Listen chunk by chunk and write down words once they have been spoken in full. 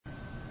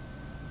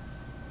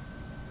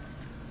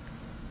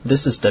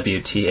This is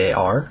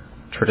WTAR,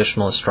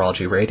 Traditional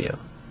Astrology Radio.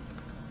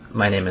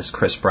 My name is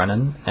Chris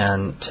Brennan,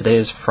 and today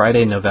is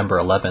Friday, November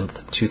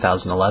 11th,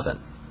 2011.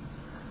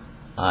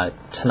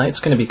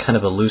 Tonight's going to be kind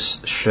of a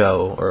loose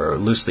show, or a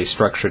loosely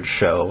structured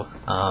show.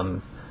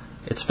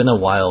 It's been a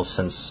while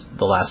since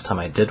the last time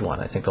I did one.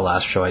 I think the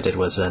last show I did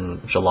was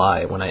in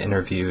July when I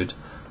interviewed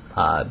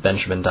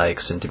Benjamin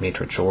Dykes and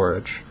Demetra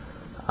George.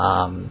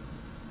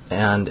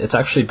 And it's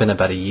actually been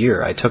about a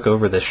year. I took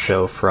over this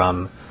show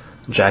from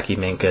Jackie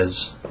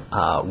Minka's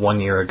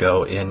 1 year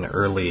ago in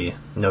early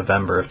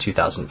November of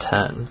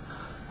 2010.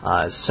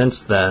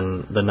 Since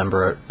then, the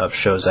number of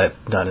shows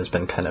I've done has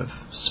been kind of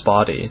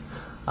spotty,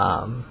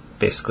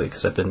 basically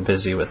because I've been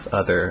busy with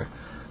other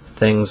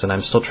things, and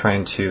I'm still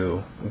trying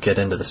to get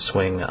into the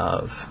swing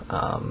of,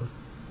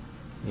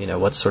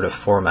 what sort of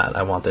format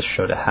I want this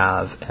show to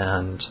have,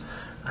 and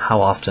how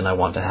often I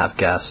want to have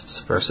guests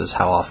versus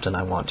how often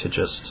I want to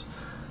just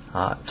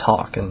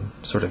talk and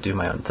sort of do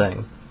my own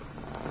thing.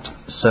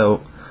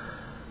 So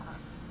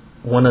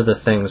one of the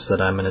things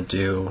that I'm going to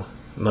do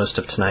most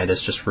of tonight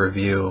is just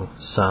review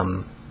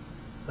some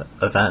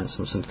events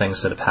and some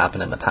things that have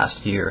happened in the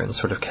past year and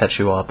sort of catch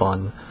you up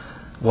on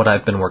what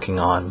I've been working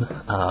on,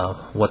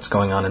 what's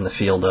going on in the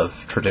field of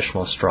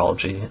traditional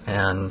astrology,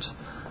 and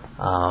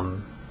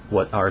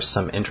what are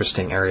some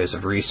interesting areas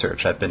of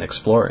research I've been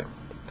exploring.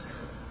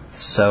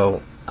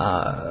 So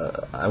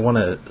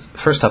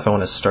first off, I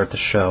want to start the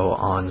show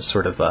on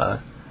sort of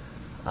a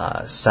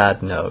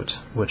sad note,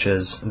 which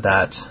is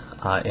that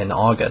in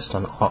August,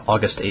 on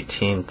August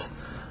 18th,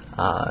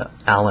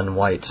 Alan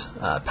White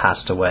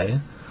passed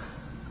away.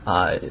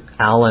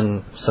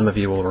 Alan, some of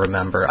you will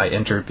remember, I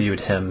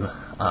interviewed him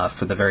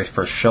for the very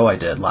first show I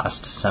did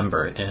last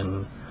December I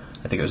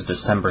think it was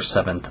December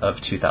 7th of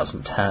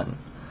 2010.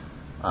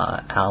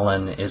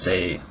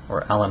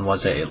 Alan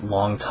was a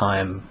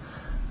longtime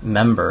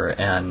member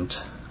and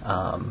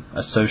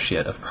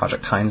associate of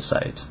Project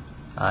Hindsight.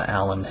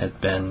 Alan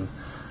had been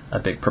a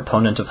big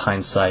proponent of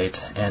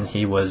Hindsight, and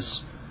he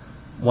was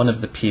one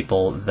of the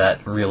people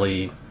that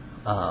really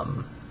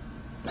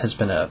has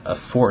been a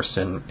force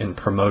in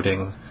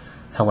promoting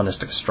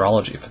Hellenistic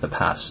astrology for the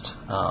past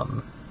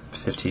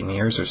 15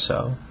 years or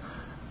so.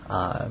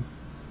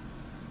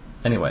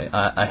 Anyway,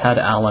 I had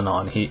Alan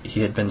on. He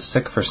had been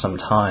sick for some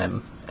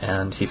time,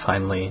 and he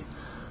finally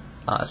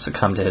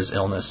succumbed to his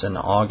illness in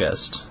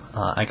August.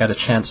 I got a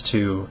chance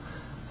to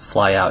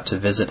fly out to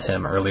visit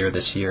him earlier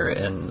this year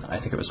in, I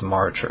think it was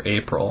March or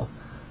April,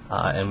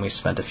 and we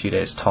spent a few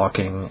days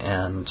talking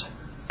and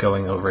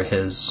going over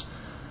his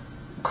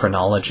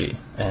chronology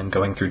and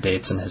going through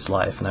dates in his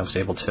life, and I was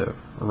able to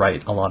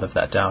write a lot of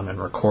that down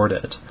and record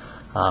it.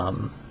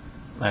 I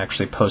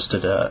actually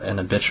posted an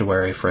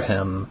obituary for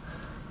him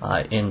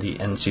in the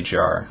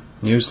NCGR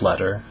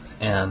newsletter,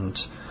 and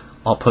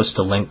I'll post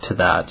a link to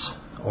that,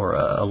 or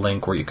a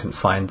link where you can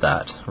find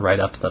that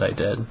write-up that I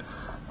did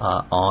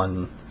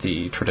on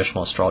the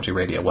Traditional Astrology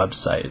Radio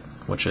website,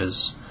 which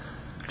is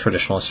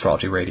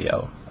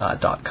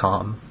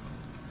traditionalastrologyradio.com.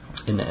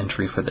 In the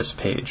entry for this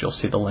page, you'll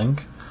see the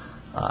link.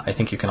 I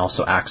think you can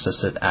also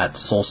access it at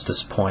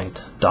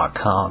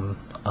solsticepoint.com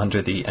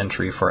under the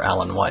entry for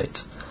Alan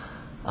White.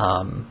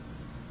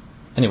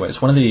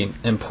 Anyways, one of the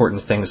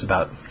important things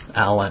about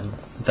Alan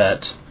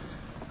that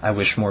I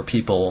wish more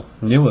people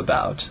knew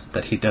about,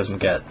 that he doesn't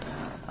get,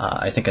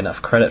 I think,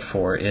 enough credit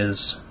for,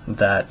 is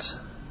that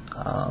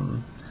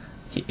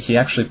he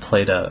actually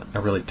played a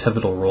really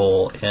pivotal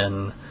role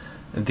in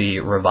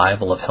the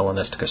revival of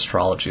Hellenistic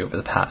astrology over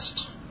the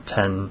past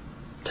 10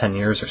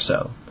 years or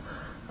so.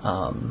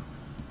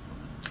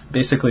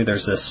 Basically,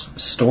 there's this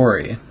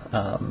story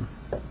that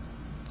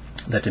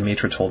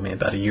Demetra told me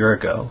about a year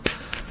ago,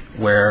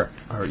 or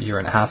a year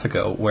and a half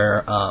ago,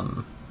 where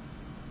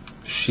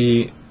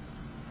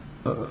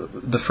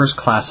the first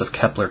class of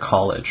Kepler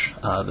College,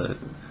 the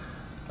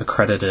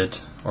accredited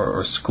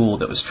or school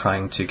that was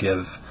trying to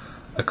give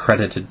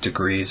accredited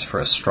degrees for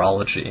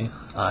astrology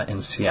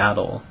in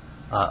Seattle,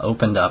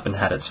 opened up and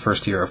had its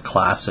first year of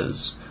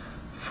classes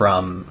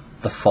from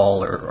the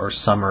fall or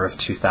summer of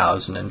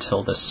 2000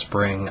 until the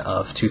spring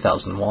of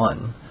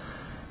 2001.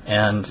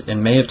 And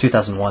in May of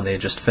 2001, they had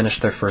just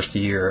finished their first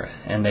year,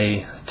 and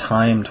they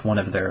timed one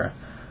of their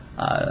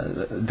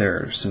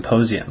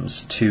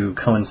symposiums to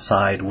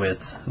coincide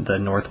with the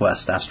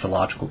Northwest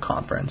Astrological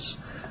Conference,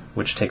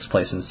 which takes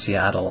place in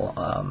Seattle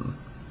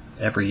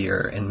every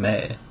year in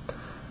May.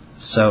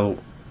 So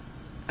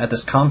at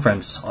this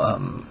conference,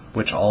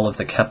 which all of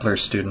the Kepler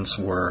students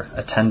were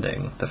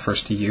attending, the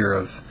first year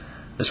of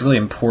this really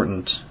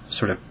important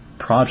sort of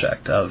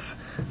project of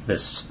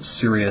this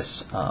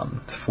serious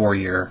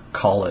 4-year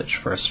college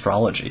for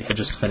astrology had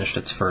just finished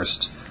its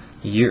first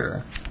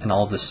year, and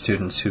all of the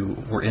students who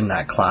were in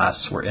that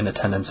class were in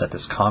attendance at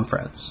this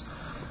conference.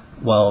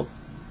 Well,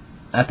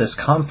 at this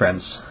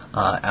conference,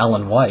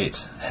 Alan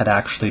White had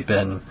actually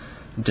been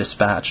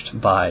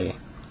dispatched by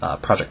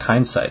Project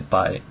Hindsight,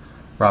 by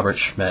Robert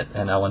Schmidt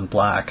and Ellen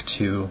Black,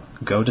 to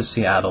go to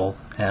Seattle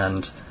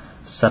and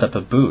set up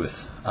a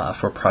booth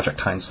for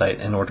Project Hindsight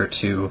in order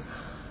to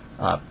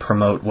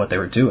promote what they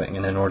were doing,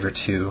 and in order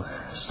to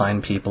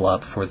sign people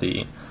up for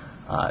the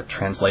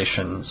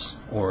translations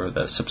or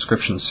the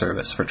subscription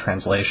service for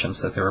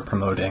translations that they were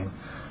promoting,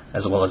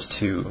 as well as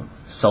to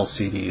sell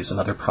CDs and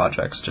other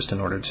projects just in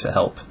order to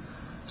help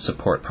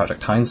support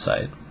Project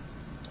Hindsight.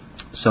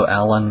 So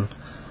Alan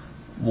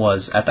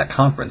was at that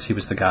conference. He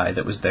was the guy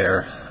that was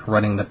there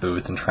running the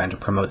booth and trying to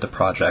promote the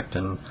project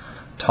and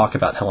talk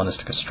about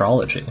Hellenistic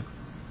astrology.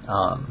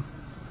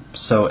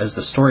 So as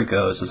the story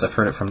goes, as I've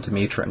heard it from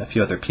Dimitra and a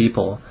few other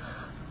people,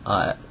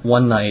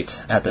 one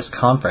night at this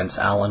conference,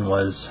 Alan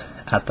was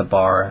at the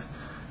bar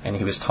and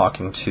he was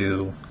talking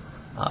to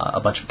a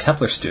bunch of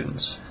Kepler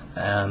students,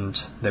 and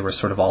they were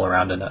sort of all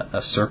around in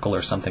a circle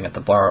or something at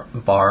the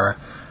bar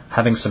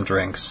having some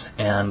drinks,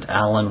 and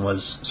Alan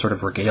was sort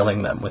of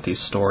regaling them with these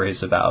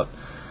stories about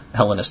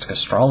Hellenistic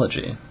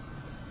astrology.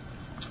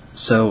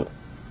 So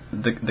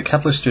the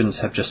Kepler students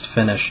have just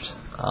finished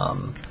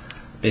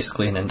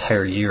basically an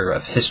entire year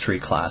of history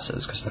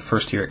classes, because the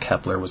first year at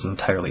Kepler was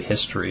entirely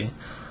history,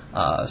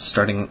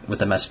 starting with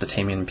the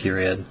Mesopotamian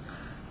period,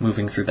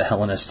 moving through the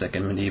Hellenistic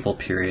and medieval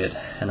period,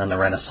 and then the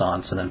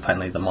Renaissance, and then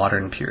finally the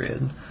modern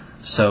period.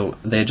 So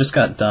they just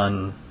got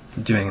done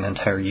doing an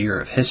entire year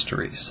of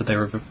history, so they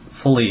were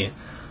fully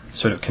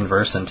sort of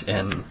conversant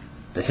in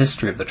the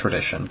history of the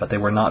tradition, but they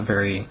were not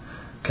very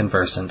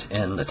conversant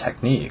in the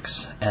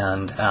techniques,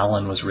 and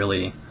Alan was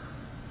really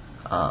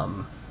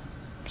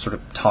sort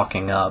of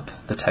talking up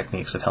the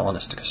techniques of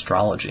Hellenistic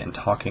astrology and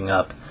talking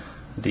up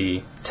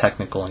the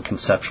technical and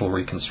conceptual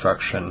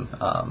reconstruction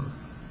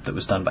that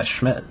was done by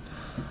Schmidt.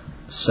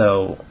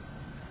 So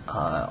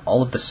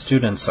all of the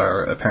students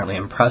are apparently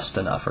impressed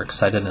enough or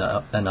excited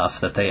enough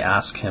that they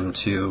ask him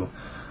to,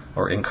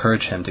 or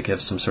encourage him to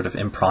give some sort of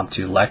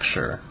impromptu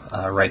lecture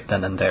right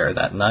then and there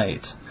that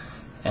night.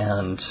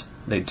 And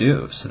they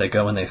do. So they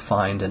go and they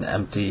find an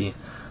empty,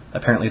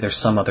 apparently there's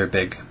some other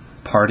big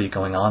party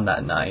going on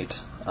that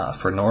night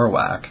for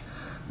Norwalk,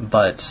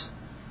 but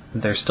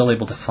they're still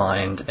able to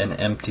find an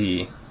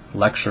empty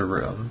lecture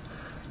room,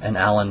 and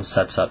Alan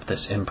sets up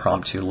this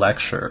impromptu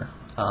lecture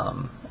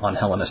on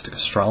Hellenistic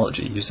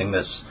astrology using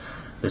this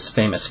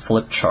famous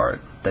flip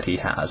chart that he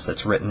has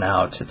that's written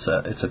out. It's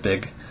a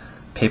big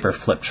paper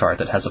flip chart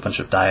that has a bunch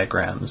of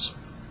diagrams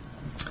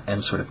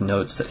and sort of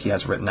notes that he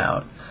has written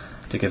out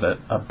to give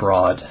a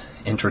broad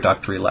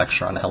introductory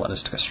lecture on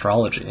Hellenistic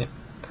astrology.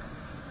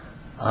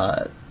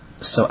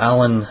 So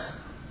Alan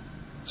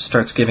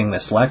starts giving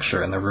this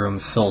lecture and the room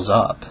fills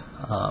up.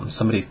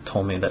 Somebody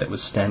told me that it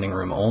was standing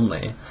room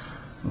only,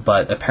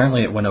 but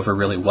apparently it went over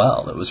really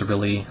well. It was a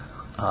really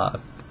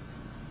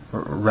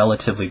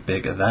relatively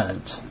big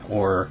event,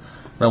 or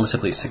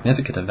relatively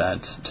significant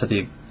event,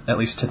 at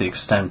least to the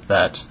extent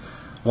that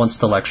once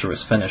the lecture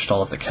was finished,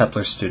 all of the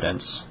Kepler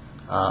students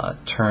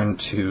turned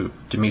to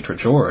Dimitra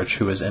George,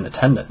 who was in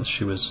attendance.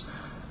 She was,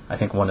 I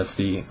think, one of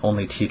the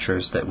only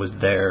teachers that was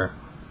there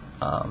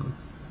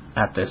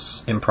at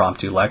this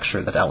impromptu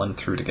lecture that Ellen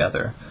threw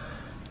together.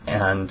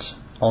 And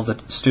all the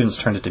students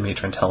turn to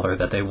Dimitra and tell her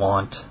that they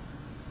want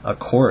a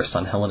course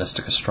on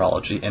Hellenistic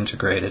astrology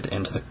integrated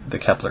into the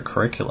Kepler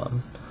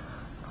curriculum.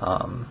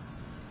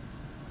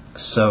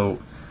 So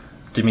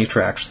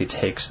Dimitra actually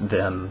takes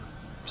them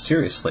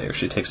seriously, or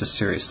she takes us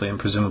seriously, and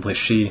presumably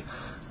she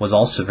was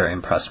also very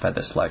impressed by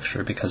this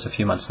lecture, because a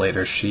few months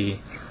later she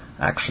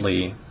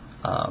actually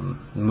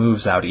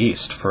moves out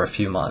east for a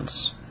few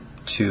months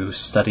to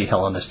study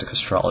Hellenistic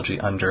astrology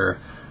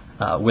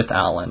with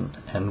Alan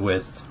and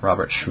with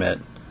Robert Schmidt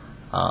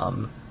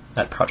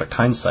at Project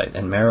Hindsight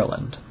in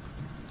Maryland.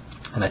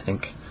 And I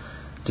think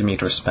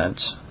Dimitra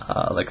spent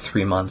like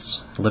 3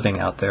 months living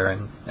out there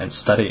and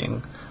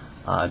studying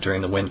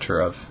during the winter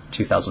of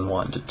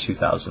 2001 to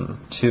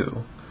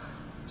 2002.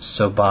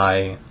 So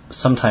by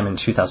sometime in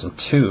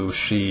 2002,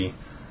 she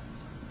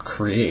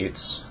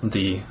creates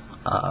the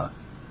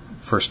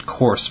first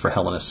course for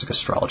Hellenistic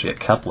astrology at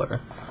Kepler.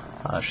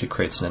 She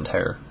creates an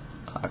entire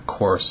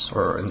course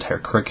or entire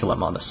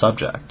curriculum on the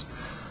subject.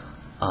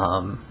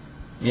 And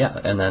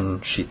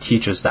then she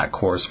teaches that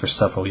course for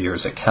several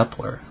years at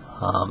Kepler.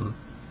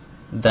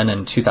 Then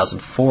in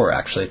 2004,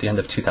 actually, at the end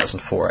of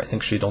 2004, I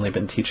think she'd only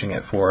been teaching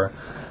it for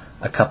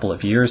a couple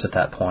of years at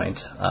that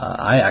point,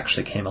 I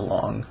actually came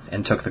along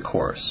and took the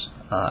course,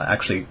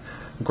 actually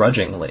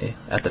grudgingly.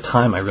 At the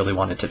time, I really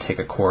wanted to take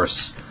a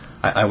course.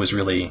 I was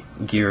really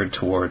geared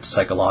towards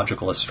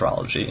psychological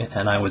astrology,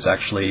 and I was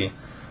actually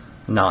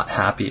not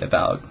happy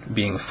about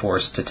being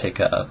forced to take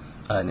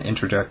an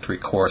introductory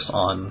course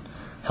on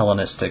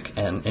Hellenistic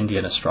and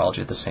Indian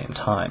astrology at the same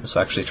time. So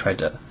I actually tried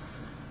to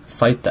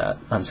fight that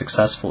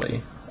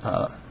unsuccessfully,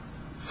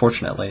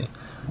 fortunately,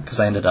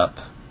 because I ended up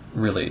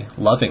really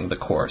loving the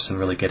course and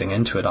really getting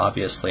into it,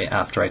 obviously,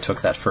 after I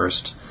took that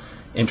first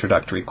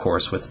introductory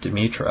course with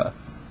Dimitra.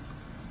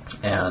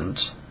 And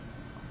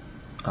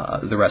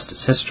the rest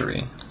is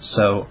history.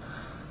 So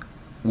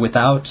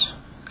without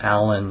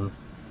Alan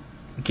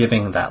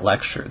giving that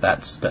lecture,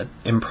 that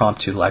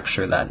impromptu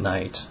lecture that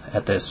night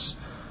at this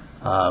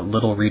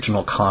little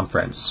regional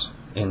conference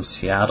in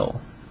Seattle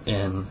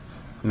in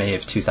May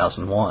of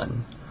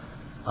 2001,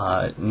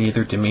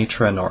 neither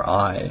Demetra nor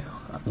I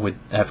would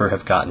ever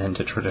have gotten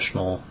into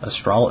traditional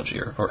astrology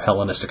or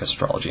Hellenistic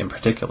astrology in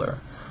particular.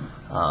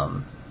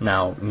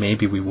 Now,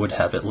 maybe we would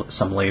have at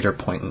some later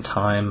point in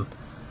time.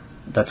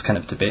 That's kind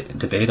of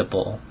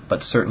debatable,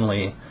 but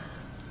certainly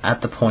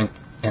at the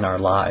points in our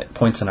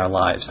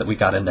lives that we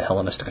got into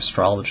Hellenistic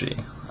astrology,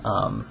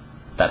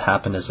 that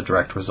happened as a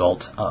direct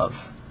result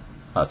of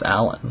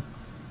Alan.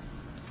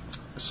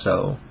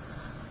 So,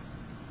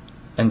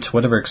 and to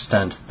whatever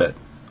extent that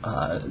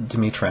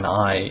Demetra and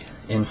I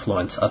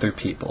influence other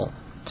people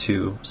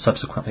to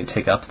subsequently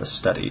take up the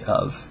study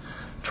of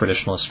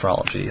traditional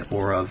astrology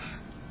or of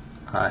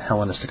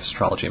Hellenistic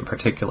astrology in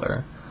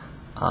particular,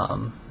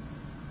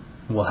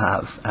 we'll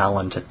have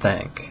Alan to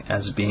thank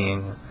as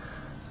being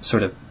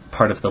sort of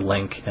part of the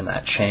link in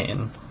that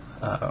chain,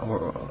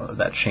 or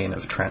that chain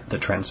of the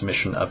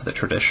transmission of the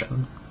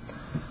tradition.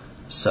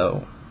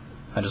 So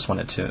I just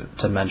wanted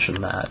to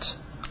mention that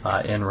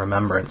in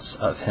remembrance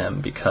of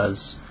him,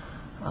 because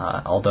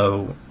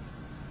although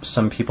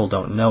some people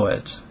don't know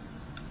it,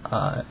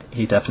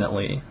 he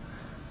definitely,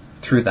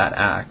 through that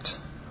act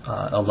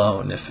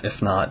alone,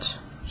 if not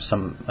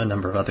a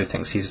number of other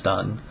things he's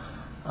done,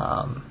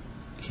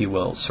 he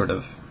will sort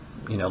of,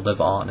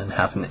 live on and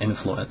have an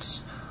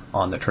influence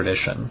on the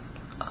tradition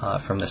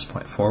from this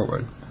point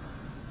forward.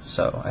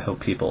 So I hope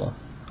people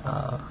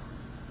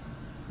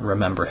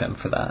remember him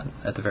for that,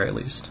 at the very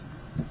least.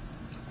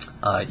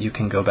 You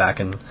can go back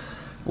and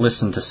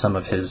listen to some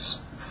of his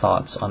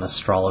thoughts on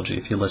astrology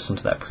if you listen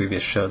to that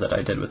previous show that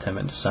I did with him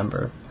in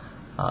December.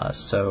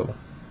 So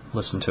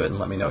listen to it and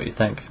let me know what you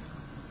think.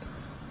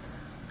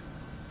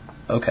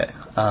 Okay,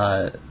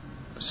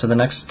 so the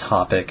next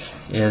topic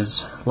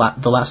is,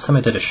 the last time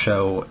I did a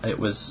show, it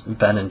was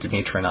Ben and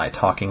Demetra and I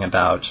talking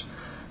about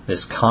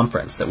this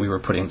conference that we were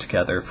putting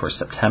together for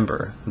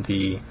September,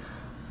 the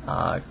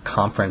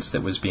conference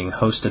that was being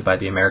hosted by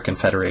the American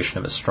Federation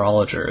of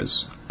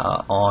Astrologers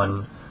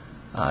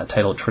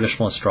titled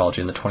Traditional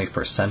Astrology in the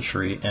 21st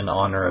Century in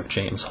honor of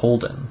James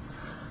Holden.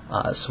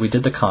 So we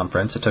did the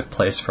conference. It took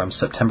place from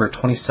September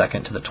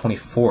 22nd to the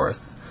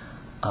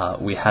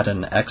 24th. We had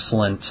an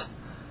excellent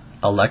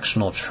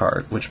electional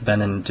chart, which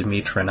Ben and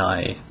Demetra and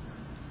I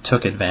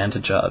took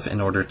advantage of in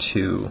order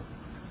to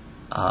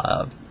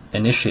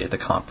initiate the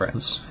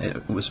conference.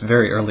 It was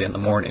very early in the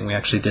morning. We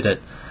actually did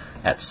it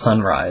at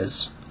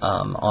sunrise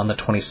on the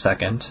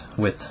 22nd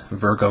with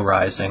Virgo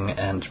rising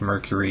and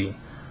Mercury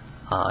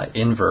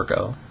in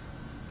Virgo.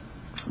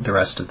 The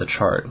rest of the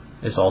chart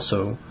is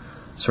also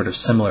sort of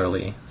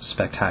similarly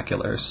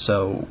spectacular,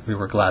 so we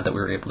were glad that we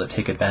were able to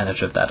take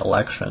advantage of that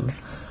election.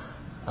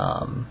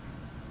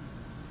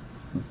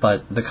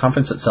 But the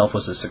conference itself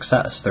was a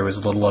success. There was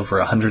a little over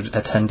 100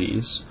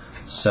 attendees,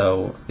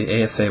 so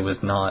the AFA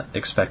was not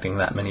expecting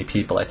that many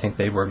people. I think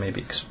they were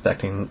maybe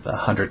expecting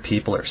 100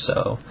 people or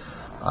so.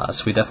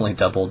 So we definitely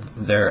doubled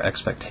their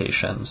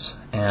expectations.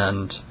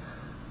 And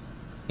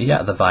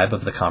yeah, the vibe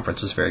of the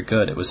conference was very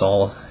good. It was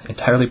all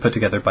entirely put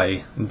together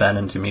by Ben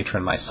and Demetra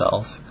and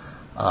myself,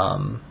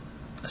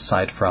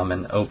 aside from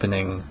an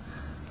opening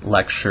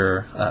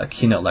lecture,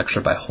 keynote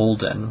lecture by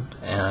Holden,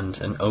 and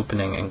an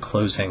opening and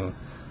closing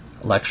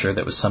lecture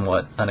that was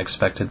somewhat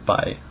unexpected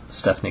by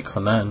Stephanie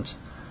Clement,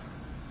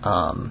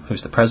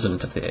 who's the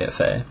president of the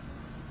AFA.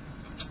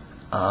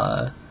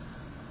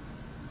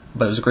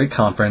 But it was a great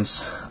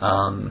conference.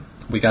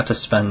 We got to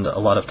spend a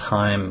lot of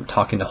time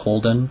talking to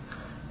Holden,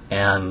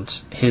 and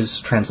his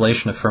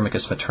translation of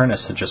Firmicus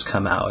Maternus had just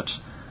come out.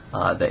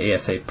 The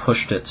AFA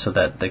pushed it so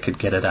that they could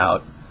get it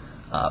out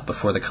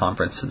before the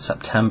conference in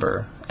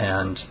September,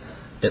 and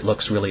it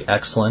looks really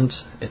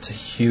excellent. It's a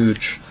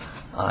huge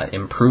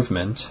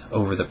improvement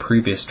over the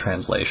previous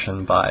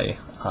translation by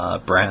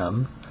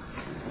Bram.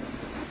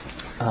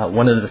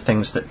 One of the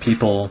things that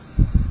people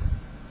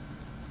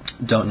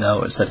don't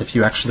know is that if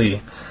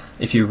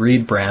you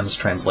read Bram's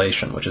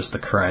translation, which is the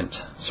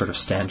current sort of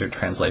standard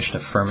translation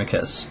of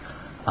Firmicus,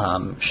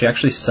 she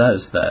actually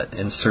says that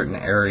in certain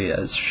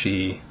areas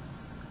she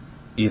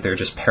either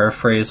just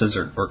paraphrases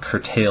or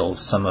curtails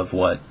some of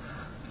what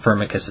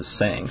Firmicus is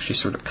saying. She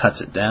sort of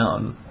cuts it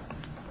down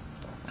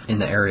in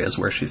the areas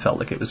where she felt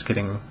like it was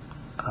getting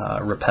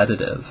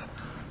repetitive.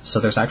 So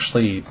there's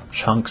actually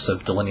chunks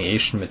of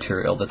delineation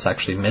material that's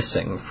actually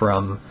missing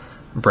from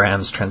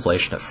Bram's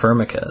translation of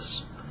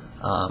Firmicus.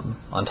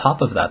 On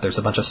top of that, there's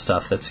a bunch of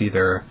stuff that's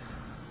either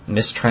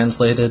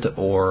mistranslated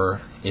or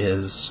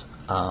is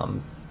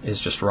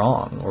just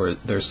wrong, or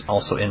there's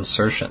also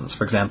insertions.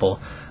 For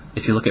example,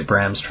 if you look at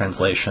Bram's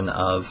translation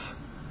of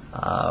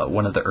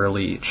one of the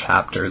early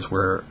chapters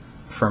where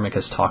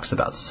Firmicus talks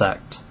about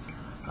sect,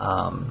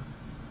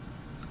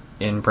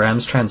 in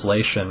Bram's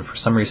translation, for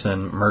some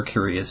reason,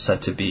 Mercury is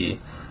said to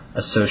be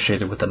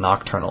associated with the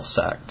nocturnal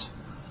sect.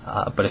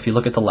 But if you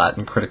look at the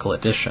Latin critical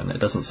edition, it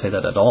doesn't say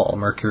that at all.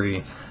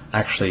 Mercury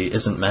actually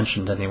isn't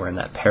mentioned anywhere in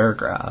that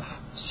paragraph.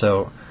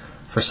 So,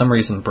 for some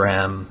reason,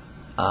 Bram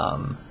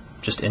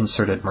just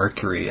inserted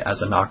Mercury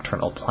as a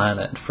nocturnal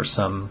planet for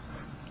some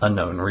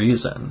unknown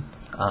reason.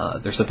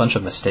 There's a bunch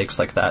of mistakes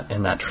like that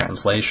in that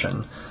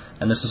translation,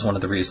 and this is one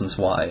of the reasons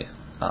why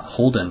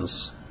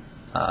Holden's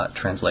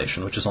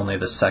translation, which is only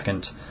the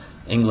second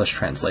English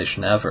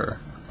translation ever,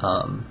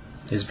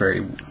 is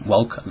very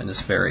welcome and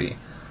is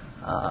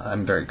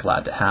I'm very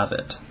glad to have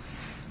it.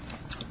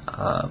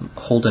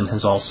 Holden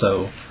has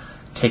also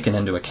taken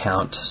into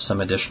account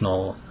some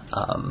additional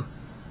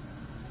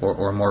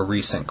or more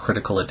recent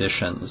critical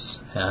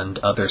editions and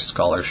other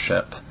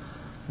scholarship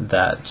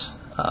that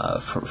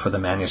for the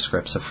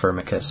manuscripts of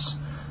Firmicus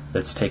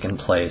that's taken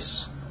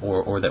place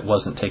or that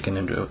wasn't taken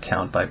into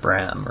account by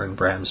Bram or in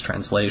Bram's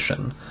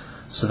translation.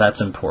 So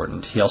that's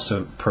important. He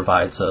also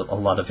provides a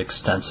lot of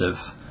extensive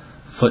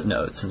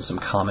footnotes and some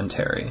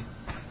commentary,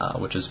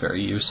 which is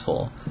very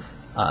useful,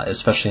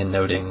 especially in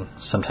noting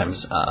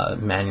sometimes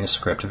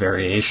manuscript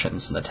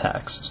variations in the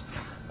text.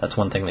 That's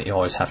one thing that you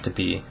always have to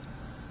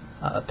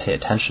pay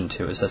attention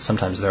to, is that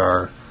sometimes there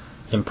are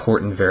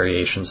important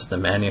variations of the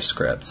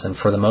manuscripts, and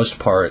for the most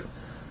part,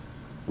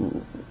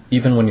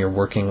 even when you're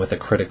working with a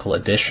critical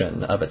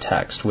edition of a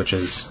text, which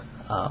is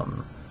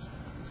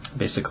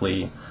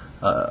basically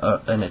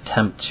an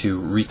attempt to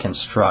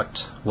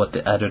reconstruct what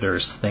the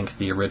editors think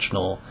the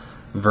original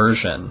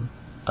version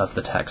of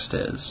the text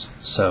is.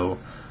 So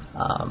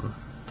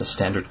the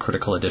standard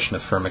critical edition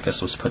of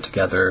Firmicus was put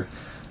together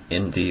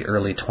in the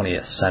early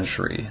 20th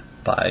century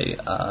by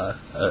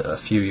a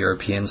few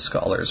European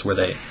scholars, where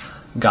they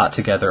got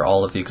together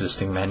all of the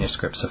existing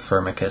manuscripts of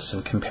Firmicus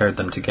and compared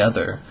them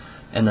together,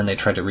 and then they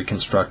tried to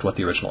reconstruct what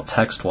the original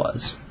text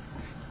was.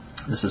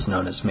 This is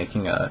known as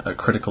making a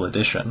critical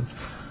edition.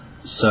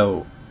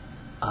 So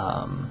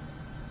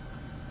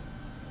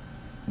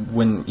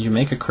when you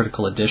make a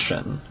critical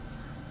edition,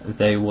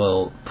 they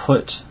will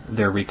put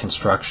their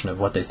reconstruction of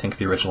what they think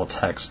the original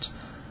text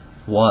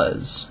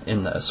was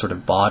in the sort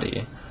of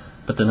body,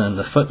 but then in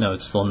the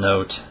footnotes they'll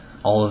note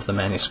all of the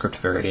manuscript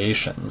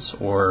variations,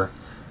 or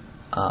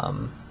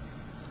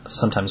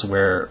sometimes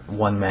where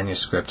one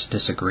manuscript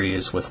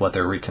disagrees with what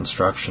their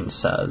reconstruction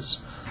says,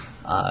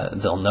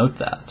 they'll note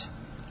that.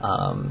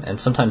 And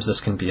sometimes this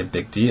can be a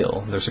big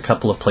deal. There's a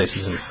couple of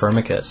places in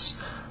Firmicus,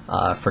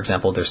 for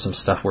example, there's some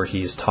stuff where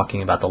he's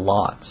talking about the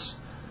lots,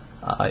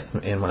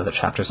 in one of the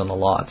chapters on the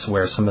lots,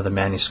 where some of the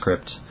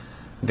manuscript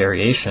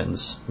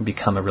variations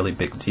become a really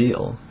big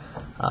deal.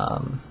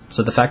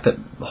 So the fact that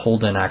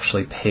Holden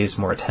actually pays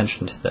more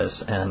attention to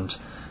this and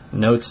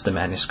notes the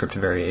manuscript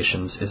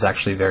variations is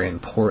actually very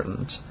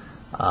important,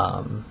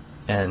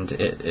 and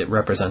it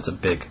represents a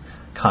big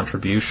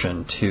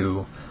contribution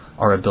to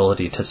our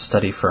ability to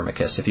study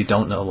Firmicus. If you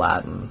don't know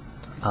Latin,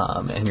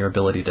 and your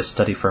ability to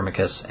study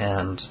Firmicus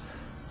and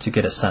to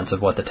get a sense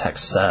of what the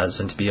text says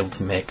and to be able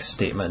to make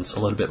statements a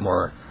little bit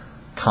more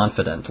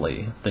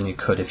confidently than you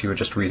could if you were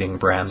just reading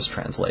Bram's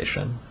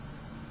translation.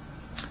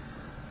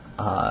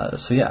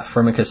 So yeah,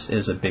 Firmicus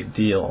is a big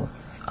deal,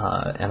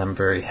 and I'm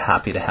very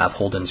happy to have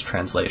Holden's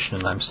translation,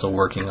 and I'm still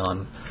working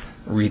on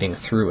reading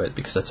through it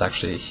because it's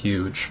actually a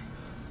huge,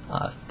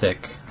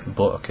 thick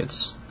book.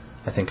 It's,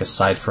 I think,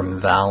 aside from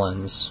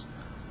Valens,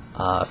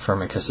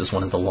 Firmicus is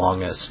one of the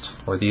longest,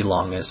 or the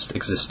longest,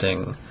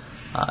 existing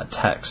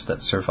text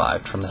that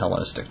survived from the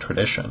Hellenistic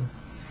tradition.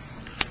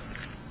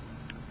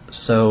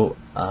 So,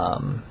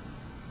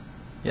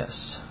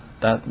 yes,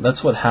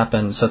 that's what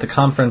happened. So at the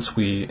conference,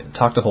 we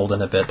talked to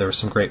Holden a bit. There were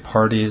some great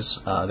parties.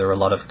 There were a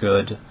lot of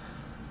good.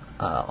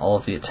 All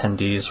of the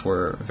attendees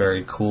were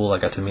very cool. I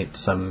got to meet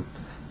some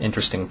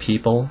interesting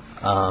people.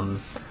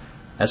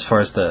 As far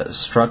as the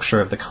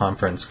structure of the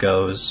conference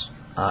goes,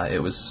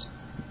 it was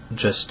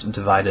just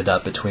divided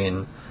up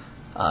between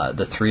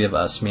the three of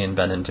us, me and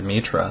Ben and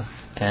Dimitra.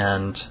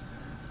 And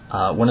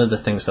one of the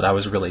things that I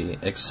was really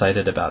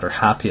excited about or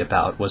happy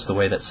about was the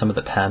way that some of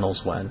the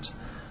panels went,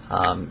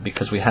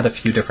 because we had a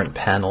few different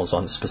panels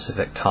on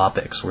specific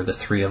topics where the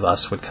three of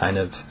us would kind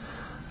of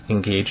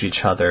engage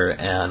each other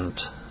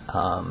and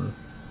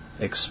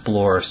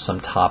explore some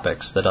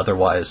topics that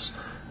otherwise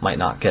might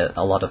not get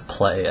a lot of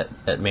play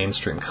at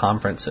mainstream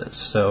conferences.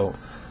 So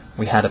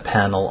we had a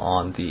panel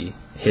on the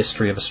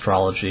history of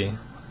astrology,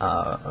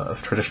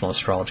 of traditional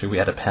astrology. We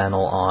had a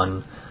panel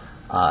on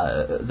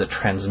the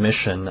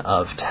transmission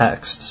of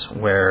texts,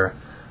 where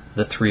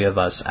the three of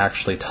us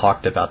actually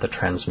talked about the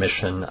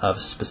transmission of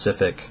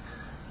specific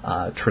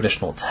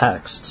traditional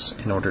texts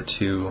in order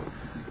to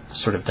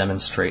sort of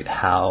demonstrate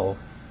how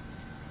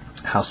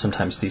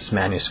sometimes these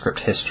manuscript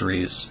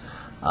histories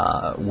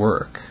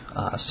work.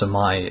 So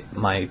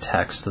my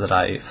text that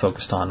I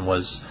focused on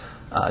was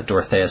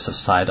Dorotheus of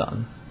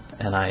Sidon,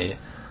 and I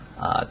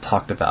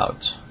talked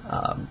about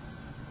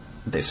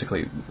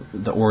basically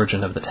the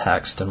origin of the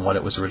text and what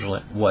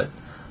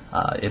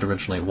it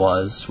originally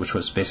was, which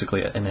was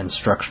basically an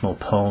instructional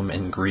poem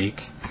in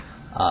Greek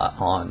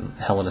on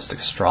Hellenistic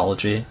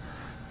astrology,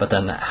 but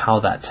then how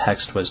that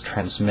text was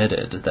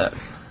transmitted, that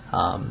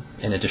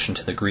in addition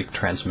to the Greek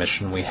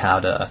transmission, we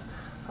had a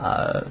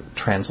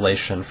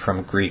translation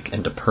from Greek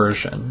into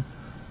Persian,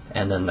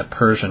 and then the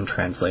Persian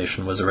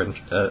translation was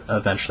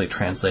eventually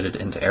translated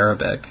into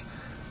Arabic.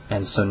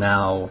 And so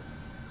now,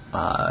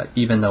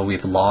 even though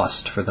we've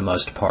lost, for the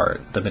most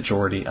part, the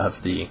majority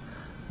of the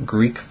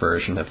Greek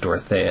version of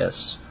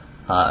Dorotheus,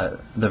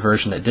 the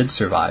version that did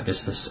survive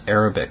is this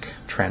Arabic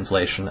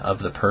translation of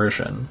the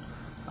Persian,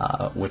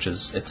 which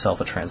is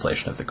itself a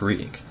translation of the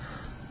Greek.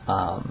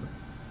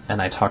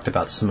 And I talked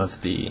about some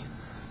of the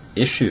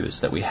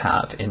issues that we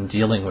have in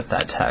dealing with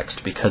that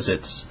text because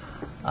it's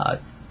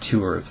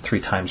 2 or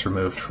 3 times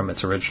removed from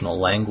its original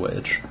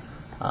language,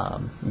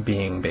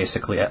 being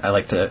basically, I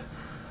like to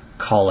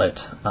call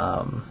it,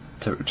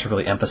 to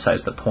really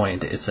emphasize the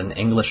point, it's an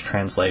English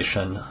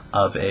translation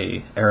of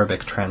a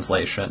Arabic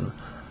translation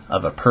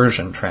of a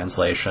Persian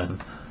translation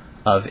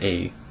of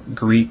a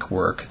Greek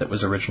work that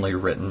was originally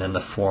written in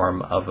the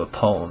form of a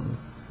poem.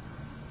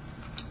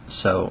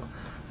 So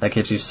that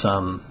gives you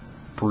some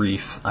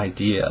brief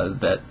idea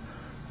that,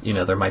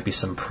 there might be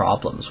some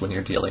problems when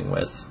you're dealing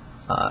with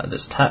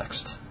this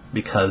text,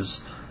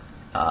 because,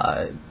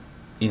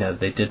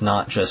 they did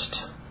not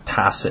just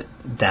pass it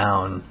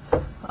down.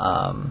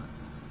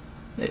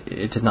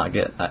 It did not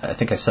get, I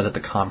think I said at the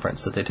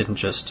conference that they didn't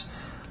just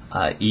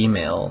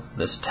email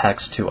this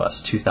text to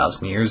us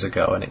 2,000 years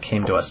ago and it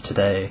came to us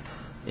today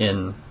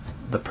in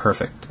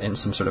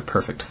some sort of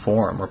perfect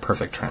form or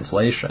perfect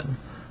translation.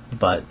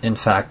 But in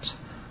fact,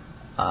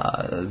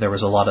 there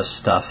was a lot of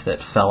stuff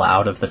that fell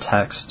out of the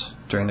text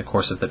during the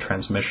course of the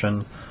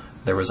transmission.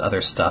 There was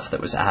other stuff that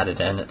was added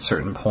in at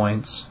certain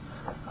points.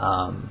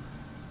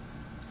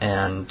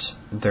 And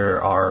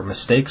there are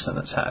mistakes in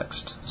the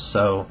text.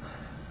 So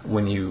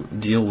when you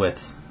deal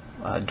with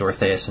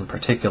Dorotheus in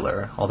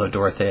particular, although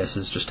Dorotheus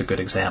is just a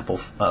good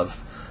example of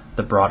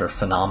the broader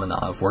phenomena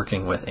of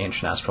working with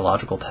ancient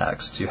astrological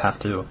texts, you have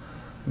to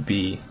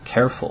be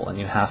careful and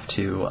you have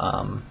to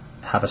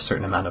have a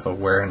certain amount of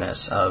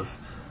awareness of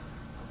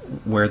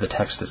where the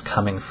text is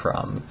coming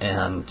from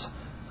and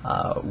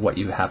what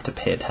you have to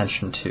pay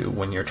attention to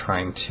when you're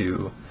trying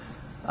to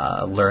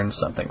learn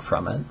something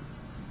from it.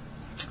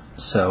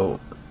 So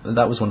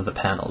that was one of the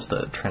panels,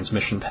 the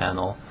transmission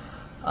panel.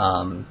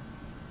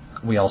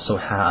 We also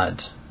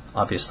had,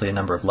 obviously, a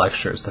number of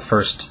lectures. The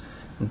first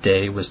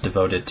day was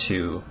devoted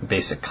to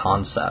basic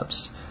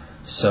concepts.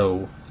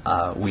 So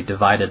we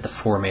divided the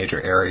 4 major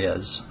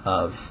areas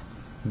of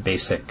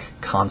basic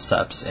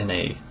concepts in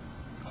a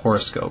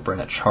horoscope or in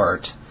a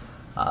chart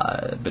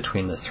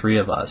between the 3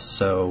 of us.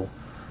 So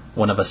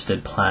one of us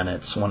did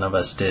planets, one of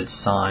us did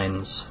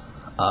signs,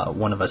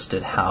 one of us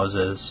did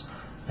houses,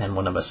 and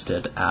one of us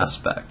did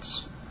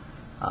aspects.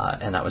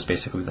 And that was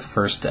basically the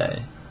first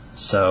day.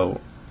 So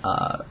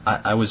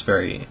I was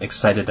very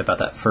excited about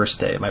that first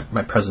day,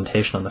 my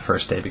presentation on the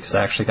first day, because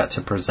I actually got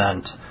to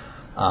present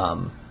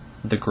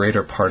the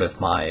greater part of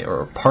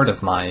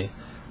my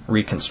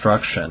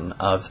reconstruction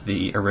of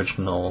the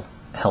original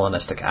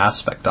Hellenistic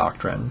aspect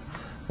doctrine,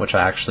 which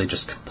I actually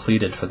just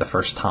completed for the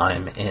first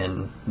time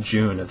in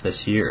June of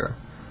this year.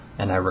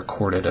 And I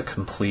recorded a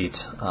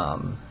complete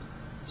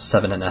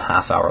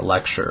 7.5-hour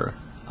lecture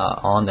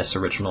on this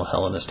original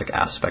Hellenistic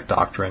aspect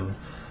doctrine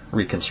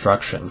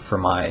reconstruction for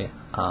my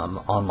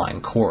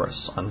online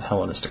course on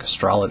Hellenistic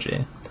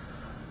astrology.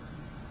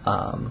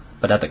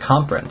 But at the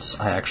conference,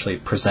 I actually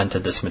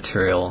presented this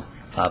material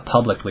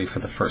publicly for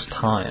the first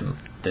time,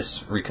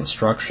 this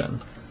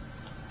reconstruction.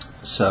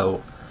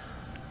 So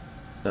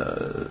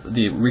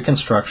the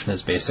reconstruction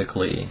is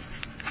basically,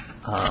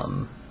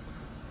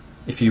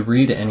 if you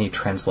read any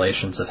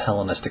translations of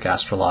Hellenistic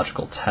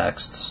astrological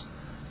texts,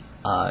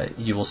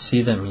 you will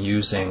see them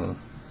using,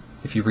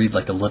 if you read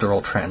like a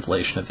literal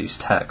translation of these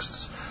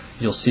texts,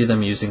 you'll see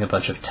them using a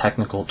bunch of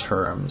technical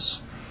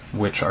terms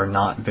which are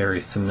not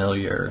very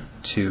familiar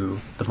to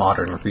the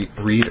modern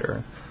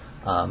reader,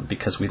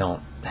 because we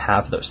don't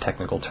have those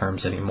technical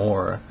terms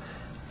anymore.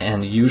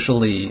 And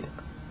usually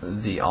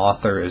the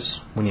authors,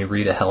 when you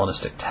read a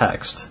Hellenistic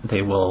text,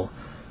 they will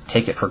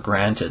take it for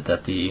granted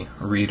that the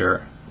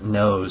reader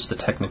knows the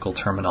technical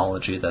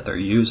terminology that they're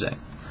using.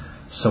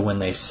 So when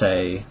they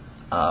say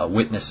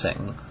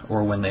witnessing,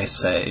 or when they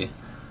say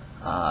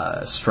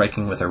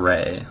striking with a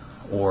ray,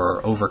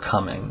 or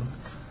overcoming,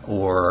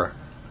 or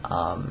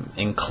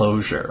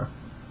enclosure,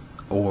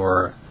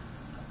 or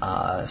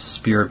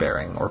spear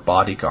bearing, or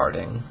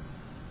bodyguarding,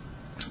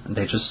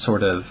 they just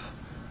sort of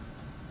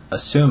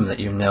assume that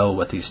you know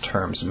what these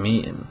terms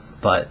mean.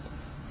 But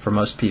for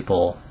most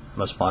people,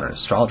 most modern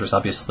astrologers,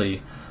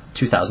 obviously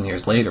 2,000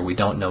 years later, we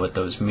don't know what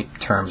those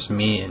terms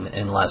mean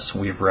unless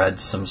we've read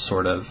some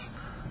sort of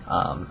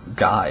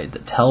guide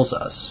that tells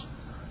us.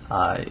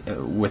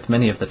 With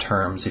many of the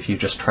terms, if you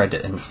just tried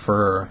to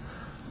infer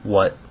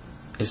what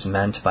is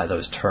meant by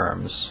those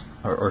terms,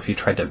 or if you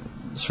tried to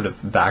sort of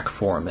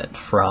backform it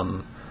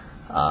from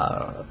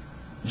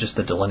just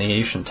the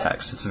delineation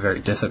text, it's very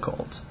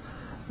difficult.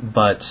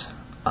 But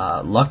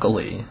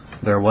luckily,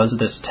 there was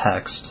this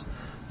text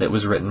that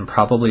was written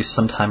probably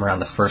sometime around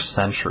the 1st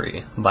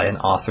century by an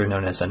author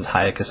known as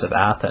Antiochus of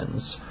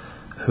Athens,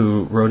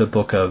 who wrote a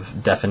book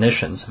of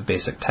definitions of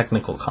basic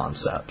technical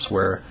concepts,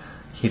 where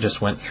he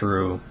just went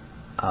through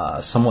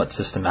somewhat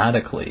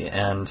systematically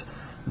and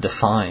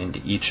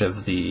defined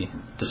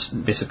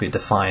basically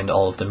defined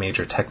all of the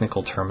major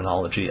technical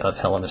terminology of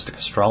Hellenistic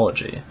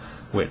astrology,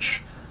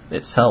 which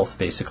itself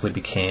basically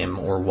became,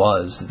 or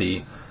was,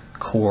 the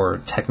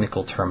core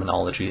technical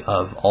terminology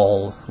of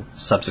all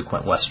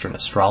subsequent Western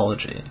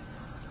astrology.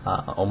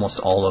 Almost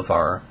all of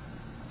our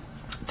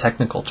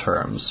technical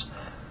terms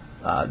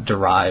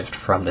derived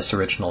from this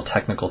original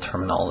technical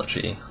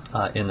terminology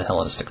in the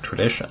Hellenistic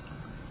tradition.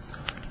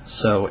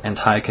 So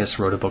Antiochus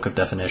wrote a book of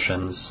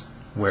definitions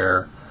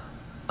where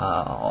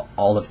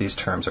all of these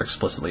terms are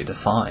explicitly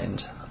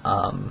defined.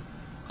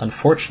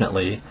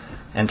 Unfortunately,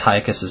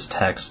 Antiochus's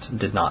text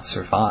did not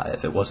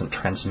survive. It wasn't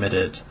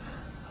transmitted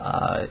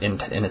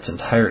in its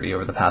entirety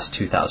over the past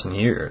 2,000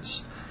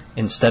 years.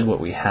 Instead, what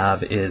we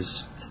have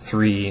is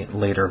 3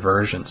 later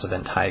versions of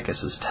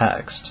Antiochus's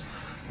text.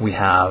 We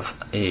have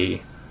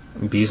a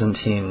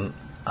Byzantine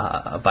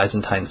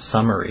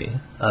summary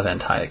of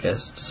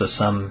Antiochus, so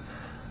some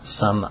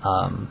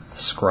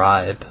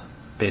scribe,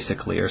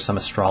 basically, or some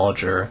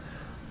astrologer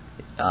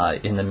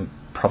in the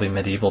probably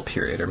medieval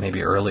period or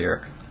maybe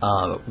earlier,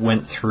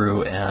 went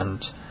through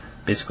and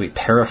basically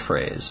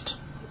paraphrased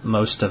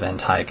most of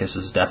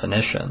Antiochus's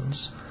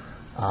definitions.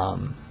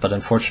 But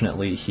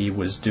unfortunately, he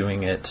was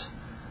doing it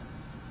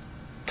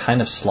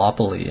kind of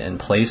sloppily in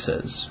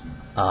places.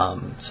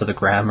 So the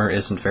grammar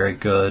isn't very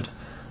good.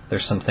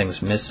 There's some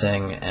things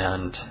missing,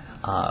 and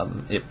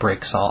it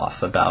breaks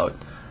off about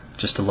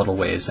just a little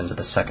ways into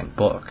the second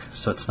book.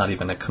 So it's not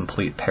even a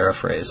complete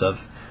paraphrase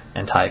of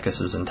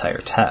Antiochus's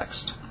entire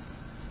text.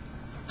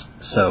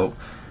 So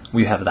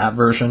we have that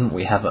version.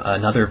 We have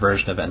another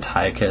version of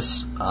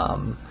Antiochus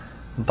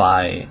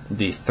by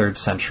the 3rd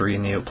century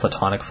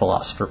Neoplatonic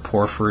philosopher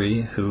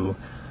Porphyry, who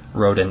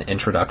wrote an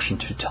introduction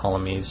to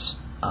Ptolemy's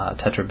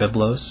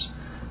Tetrabiblos.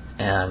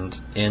 And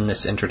in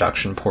this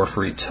introduction,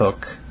 Porphyry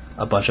took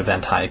a bunch of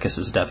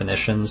Antiochus's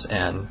definitions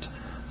and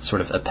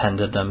sort of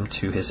appended them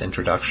to his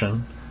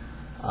introduction.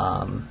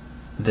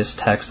 This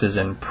text is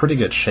in pretty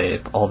good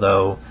shape,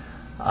 although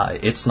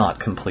it's not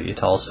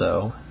complete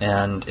also,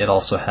 and it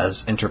also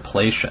has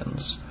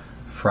interpolations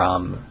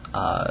from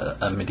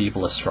a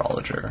medieval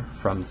astrologer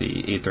from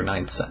the 8th or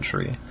 9th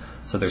century.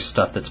 So there's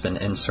stuff that's been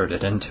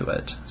inserted into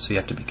it, so you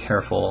have to be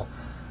careful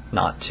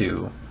not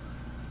to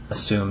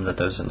assume that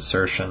those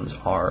insertions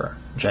are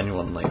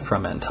genuinely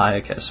from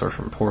Antiochus or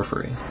from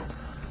Porphyry.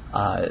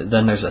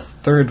 Then there's a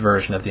 3rd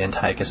version of the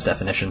Antiochus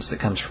definitions that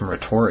comes from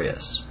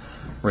Rhetorius.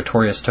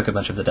 Rhetorius took a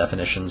bunch of the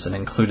definitions and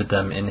included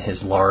them in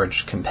his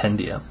large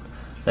compendium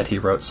that he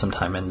wrote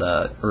sometime in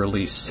the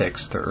early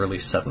 6th or early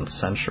 7th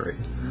century.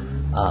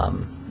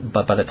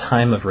 But by the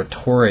time of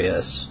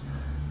Rhetorius,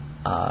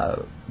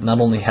 not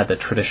only had the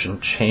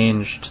tradition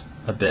changed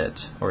a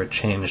bit, or it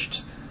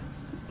changed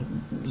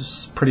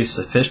pretty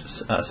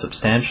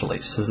substantially,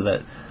 so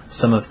that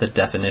some of the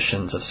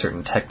definitions of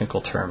certain technical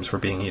terms were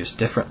being used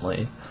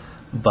differently,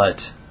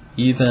 but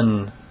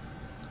even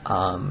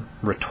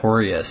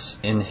Rhetorius,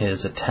 in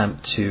his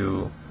attempt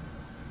to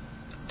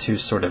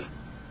sort of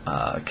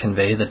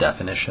convey the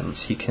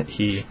definitions, he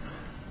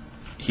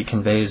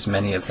conveys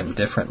many of them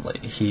differently.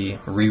 He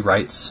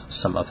rewrites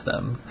some of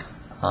them,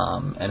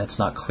 and it's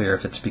not clear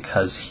if it's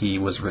because he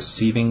was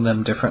receiving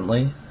them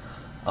differently,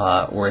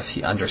 or if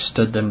he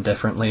understood them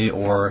differently,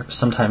 or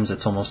sometimes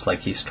it's almost like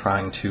he's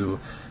trying to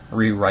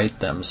rewrite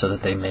them so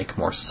that they make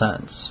more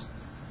sense.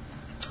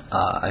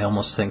 I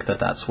almost think that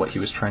that's what he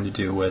was trying to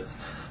do with,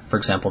 for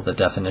example, the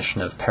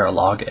definition of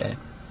paraloge,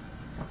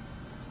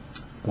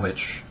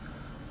 which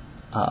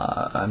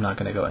I'm not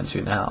going to go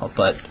into now.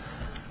 But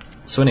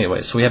so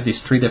anyway, so we have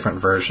these 3 different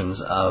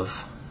versions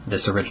of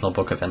this original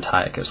book of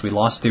Antiochus. We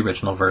lost the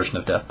original version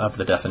of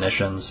the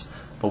definitions,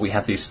 but we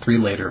have these 3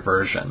 later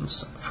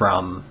versions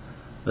from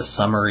the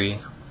summary,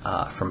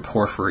 from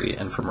Porphyry,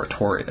 and from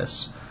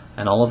Rhetorius.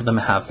 And all of them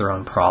have their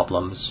own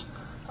problems.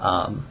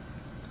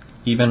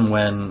 Even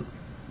when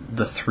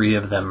the 3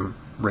 of them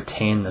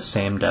retain the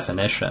same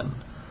definition.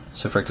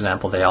 So, for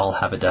example, they all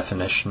have a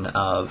definition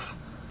of,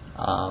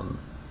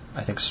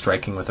 I think,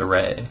 striking with a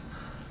ray.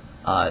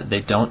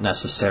 They don't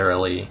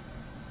necessarily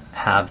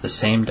have the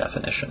same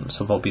definition,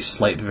 so there'll be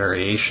slight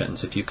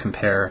variations if you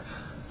compare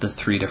the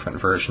 3 different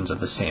versions of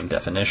the same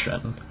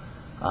definition.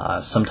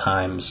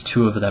 Sometimes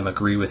 2 of them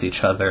agree with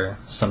each other,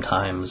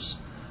 sometimes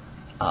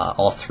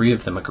all 3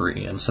 of them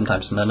agree, and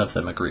sometimes none of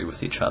them agree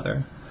with each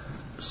other.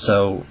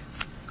 So,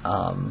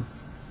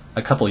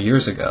 a couple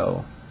years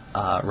ago,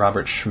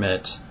 Robert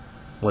Schmidt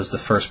was the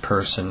first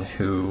person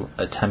who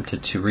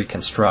attempted to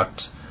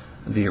reconstruct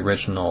the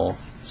original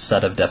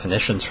set of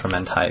definitions from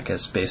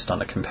Antiochus based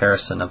on a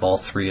comparison of all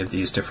 3 of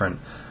these different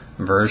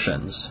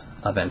versions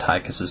of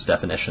Antiochus's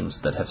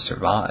definitions that have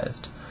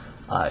survived.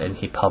 And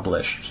he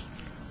published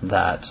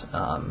that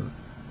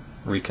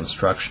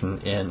reconstruction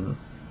in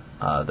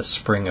the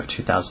spring of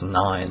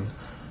 2009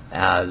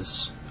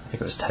 as, I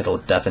think it was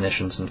titled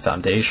Definitions and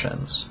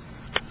Foundations.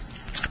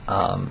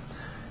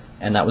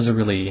 And that was a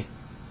really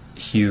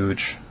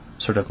huge,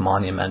 sort of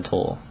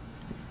monumental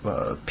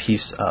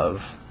piece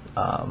of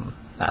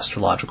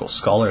astrological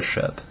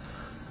scholarship.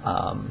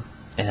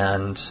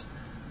 And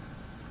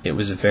it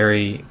was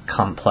very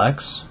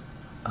complex.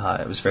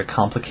 It was very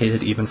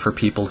complicated even for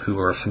people who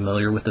are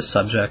familiar with the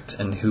subject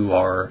and who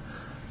are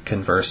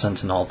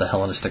conversant in all the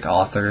Hellenistic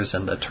authors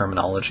and the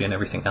terminology and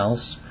everything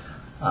else,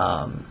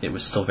 it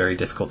was still very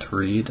difficult to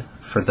read.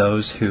 For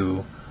those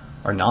who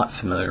are not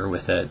familiar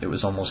with it, it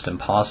was almost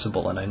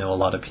impossible, and I know a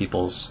lot of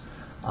people's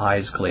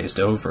eyes glazed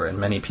over, and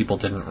many people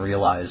didn't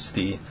realize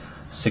the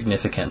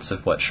significance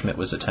of what Schmidt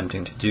was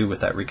attempting to do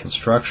with that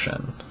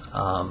reconstruction.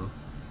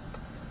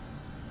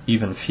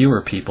 Even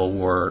fewer people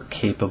were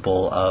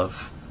capable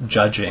of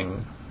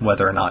judging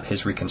whether or not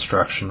his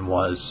reconstruction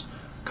was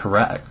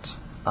correct,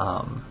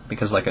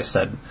 because, like I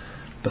said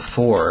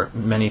before,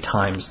 many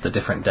times the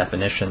different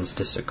definitions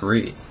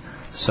disagree.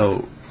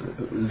 So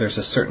there's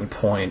a certain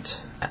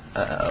point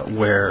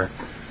where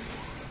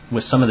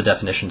with some of the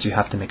definitions you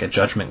have to make a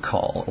judgment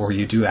call, or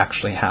you do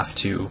actually have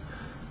to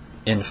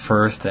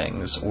infer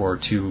things or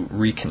to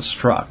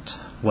reconstruct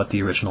what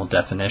the original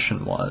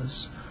definition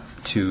was,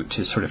 to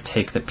sort of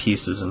take the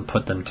pieces and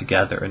put them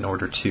together in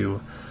order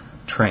to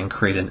try and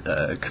create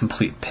a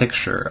complete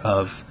picture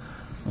of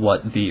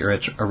what the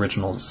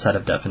original set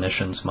of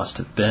definitions must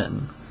have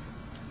been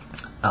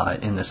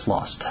in this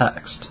lost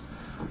text.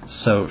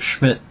 So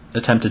Schmidt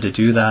attempted to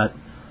do that.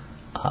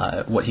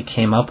 What he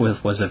came up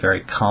with was a very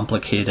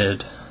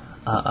complicated,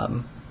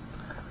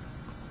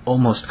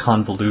 almost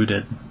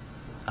convoluted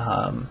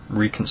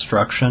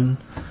reconstruction,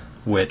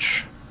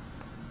 which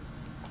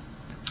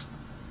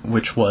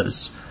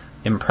was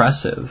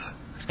impressive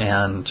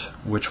and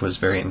which was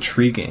very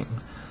intriguing,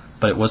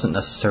 but it wasn't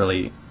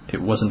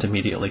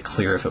immediately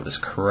clear if it was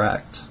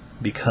correct,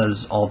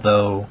 because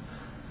although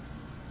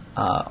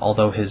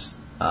his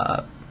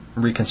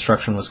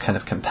reconstruction was kind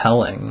of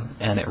compelling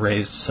and it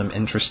raised some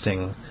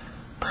interesting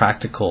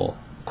practical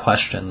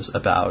questions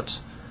about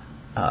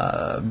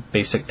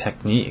basic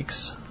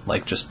techniques,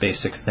 like just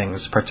basic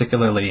things,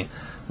 particularly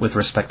with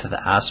respect to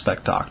the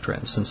aspect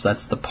doctrine, since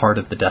that's the part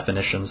of the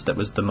definitions that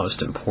was the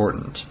most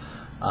important,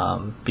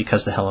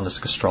 because the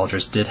Hellenistic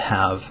astrologers did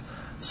have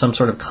some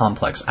sort of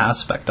complex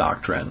aspect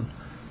doctrine,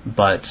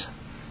 but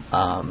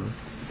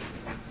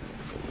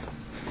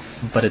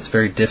it's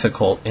very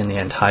difficult in the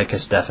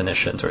Antiochus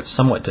definitions, or it's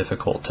somewhat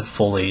difficult to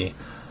fully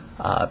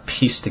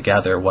piece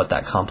together what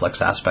that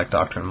complex aspect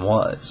doctrine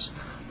was.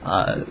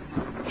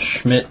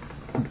 Schmidt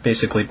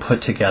basically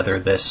put together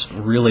this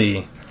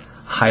really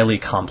highly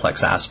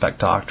complex aspect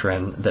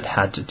doctrine that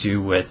had to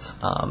do with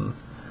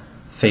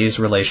phase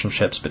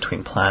relationships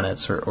between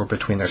planets, or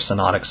between their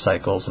synodic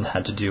cycles, and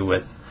had to do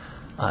with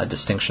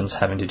distinctions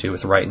having to do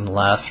with right and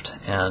left,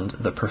 and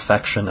the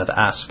perfection of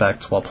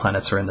aspects while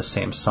planets are in the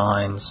same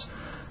signs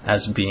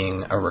as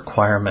being a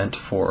requirement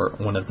for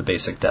one of the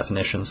basic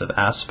definitions of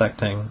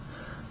aspecting.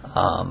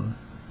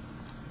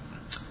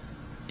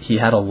 He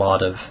had a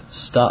lot of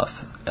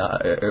stuff.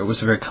 It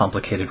was a very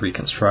complicated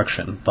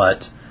reconstruction,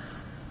 but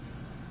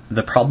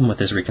the problem with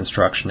his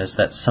reconstruction is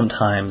that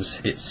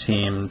sometimes it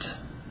seemed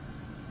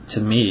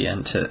to me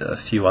and to a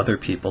few other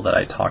people that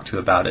I talked to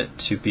about it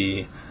to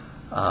be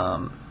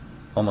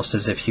almost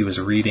as if he was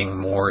reading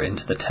more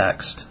into the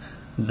text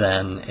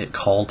than it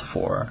called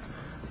for.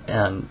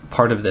 And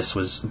part of this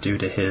was due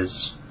to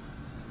his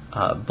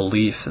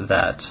belief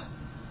that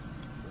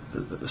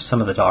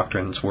some of the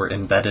doctrines were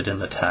embedded in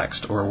the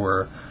text or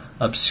were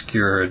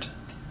obscured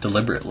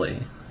deliberately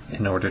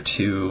in order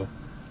to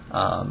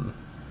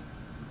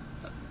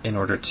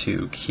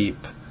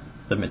keep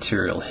the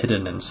material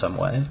hidden in some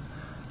way.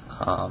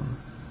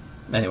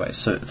 Anyway,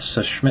 so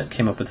Schmidt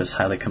came up with this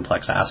highly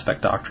complex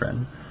aspect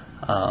doctrine,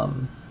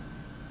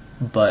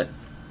 but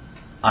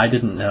I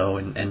didn't know,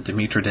 and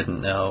Dimitra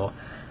didn't know,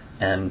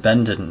 and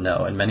Ben didn't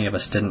know, and many of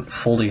us didn't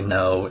fully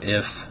know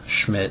if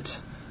Schmidt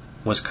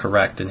was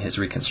correct in his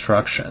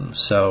reconstruction.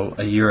 So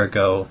a year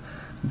ago,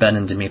 Ben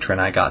and Dimitra and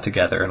I got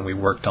together and we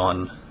worked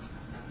on,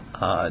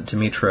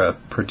 Dimitra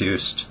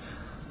produced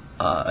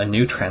a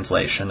new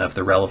translation of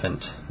the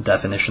relevant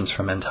definitions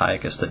from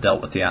Antiochus that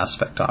dealt with the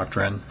aspect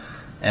doctrine,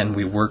 and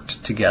we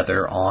worked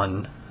together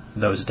on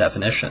those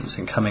definitions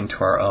and coming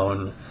to our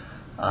own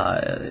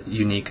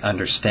unique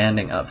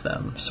understanding of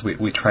them. So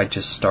we tried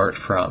to start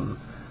from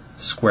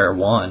square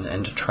one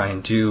and to try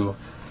and do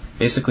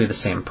basically the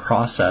same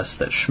process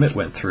that Schmidt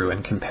went through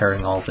in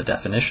comparing all the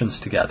definitions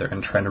together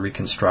and trying to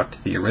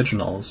reconstruct the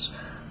originals.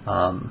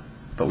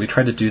 But we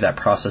tried to do that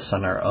process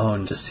on our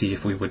own to see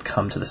if we would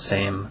come to the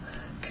same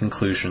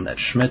conclusion that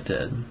Schmidt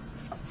did.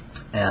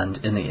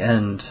 And in the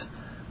end,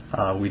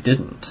 we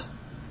didn't.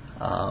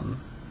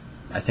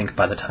 I think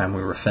by the time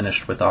we were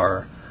finished with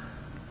our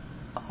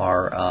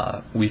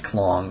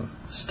week-long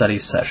study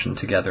session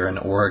together in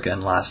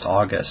Oregon last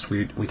August,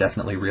 we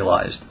definitely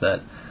realized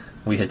that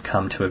we had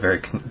come to a very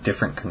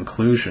different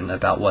conclusion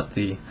about what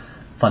the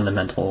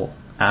fundamental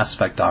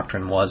aspect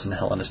doctrine was in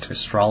Hellenistic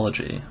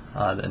astrology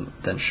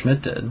than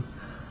Schmidt did.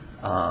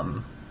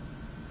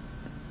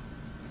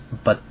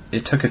 But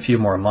it took a few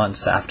more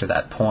months after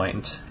that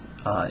point.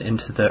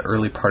 Into the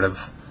early part of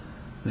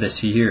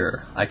this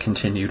year, I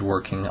continued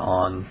working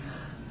on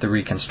the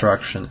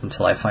reconstruction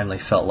until I finally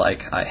felt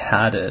like I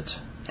had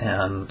it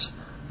and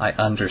I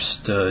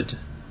understood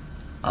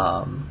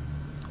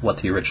what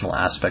the original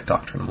aspect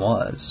doctrine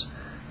was.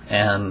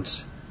 And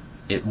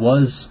it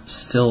was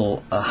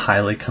still a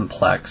highly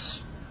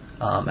complex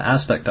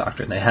aspect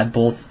doctrine. They had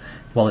both,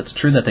 while it's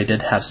true that they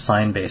did have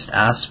sign-based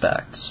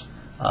aspects,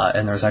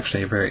 and there's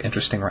actually a very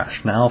interesting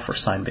rationale for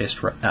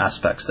sign-based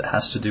aspects that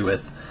has to do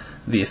with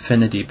the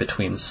affinity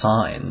between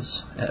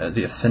signs,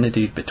 the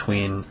affinity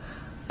between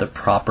the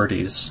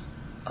properties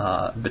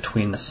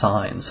between the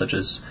signs, such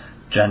as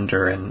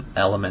gender and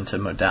element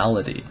and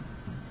modality.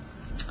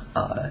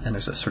 And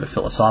there's a sort of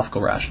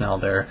philosophical rationale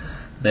there.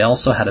 They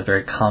also had a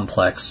very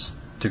complex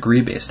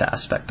degree-based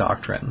aspect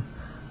doctrine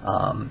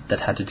that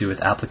had to do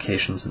with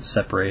applications and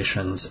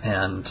separations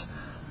and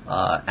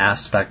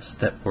aspects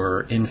that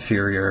were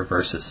inferior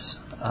versus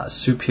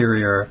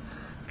superior,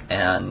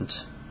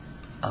 and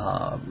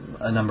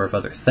a number of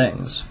other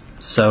things.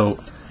 So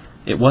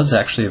it was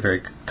actually a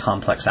very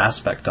complex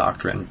aspect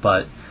doctrine,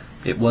 but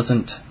it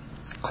wasn't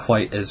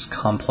quite as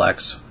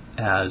complex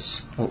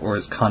as, or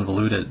as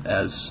convoluted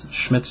as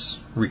Schmidt's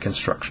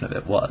reconstruction of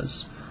it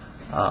was.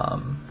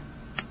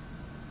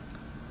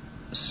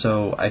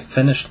 So I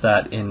finished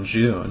that in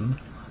June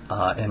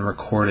and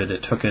recorded.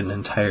 It took an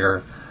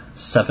entire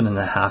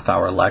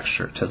 7.5-hour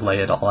lecture to lay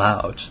it all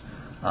out,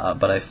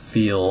 but I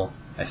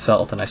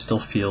felt, and I still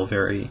feel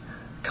very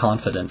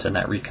confident in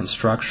that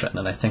reconstruction,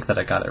 and I think that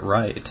I got it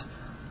right.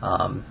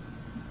 And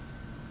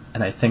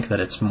I think that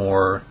it's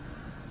more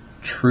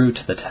true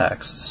to the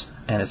texts,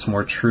 and it's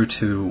more true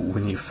to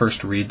when you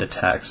first read the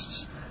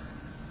texts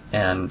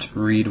and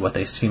read what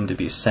they seem to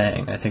be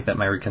saying. I think that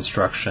my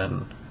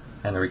reconstruction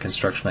and the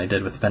reconstruction I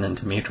did with Ben and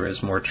Demetra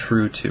is more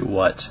true to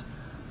what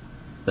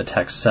the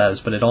text says,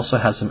 but it also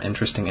has some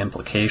interesting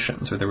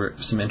implications, or there were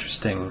some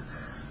interesting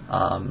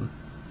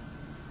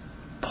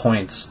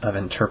points of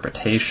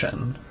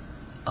interpretation,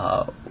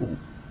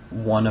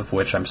 one of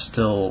which I'm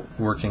still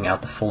working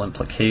out the full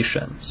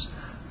implications.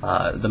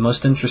 The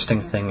most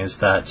interesting thing is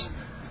that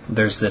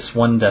there's this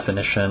one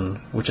definition,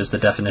 which is the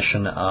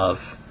definition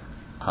of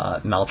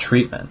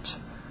maltreatment.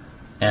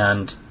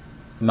 And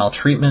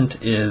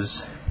maltreatment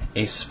is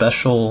a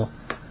special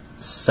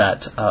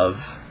set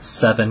of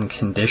 7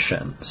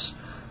 conditions,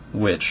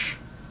 which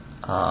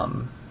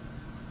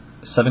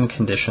 7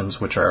 conditions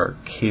which are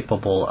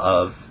capable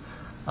of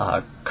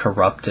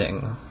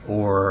corrupting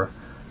or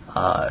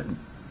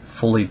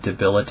fully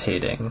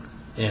debilitating,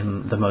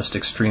 in the most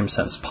extreme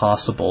sense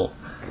possible,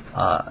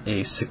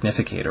 a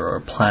significator or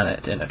a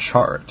planet in a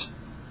chart,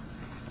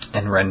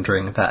 and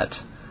rendering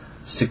that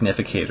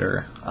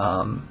significator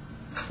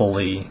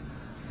fully,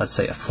 let's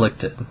say,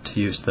 afflicted,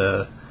 to use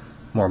the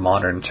more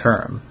modern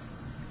term.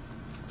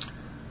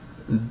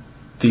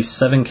 These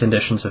 7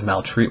 conditions of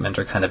maltreatment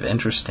are kind of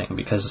interesting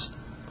because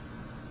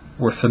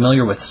we're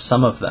familiar with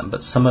some of them,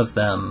 but some of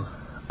them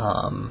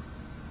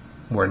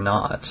we're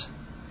not.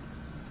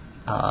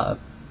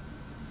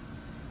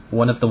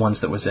 One of the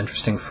ones that was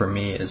interesting for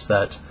me is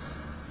that,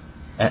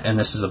 and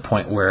this is a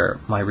point where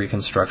my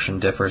reconstruction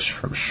differs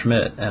from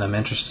Schmidt, and I'm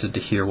interested to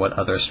hear what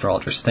other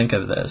astrologers think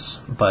of this,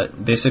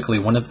 but basically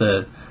one of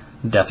the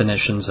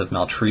definitions of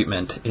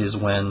maltreatment is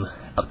when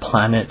a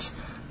planet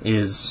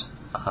is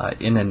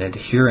in an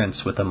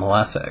adherence with a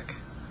malefic.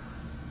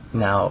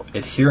 Now,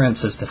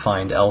 adherence is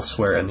defined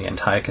elsewhere in the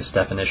Antiochus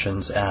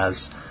definitions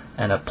as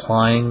an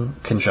applying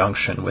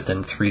conjunction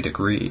within 3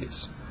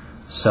 degrees.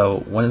 So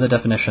one of the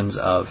definitions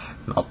of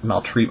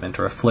maltreatment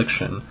or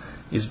affliction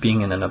is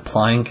being in an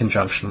applying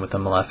conjunction with a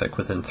malefic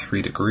within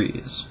 3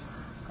 degrees.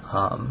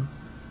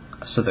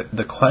 So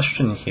the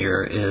question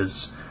here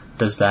is,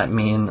 does that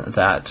mean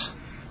that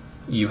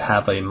you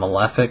have a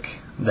malefic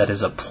that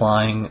is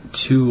applying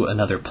to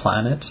another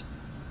planet,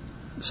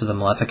 so the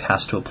malefic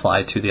has to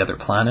apply to the other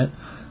planet,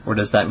 or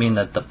does that mean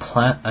that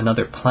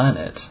another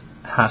planet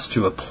has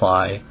to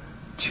apply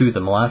to the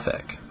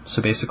malefic?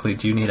 So basically,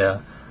 do you need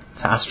a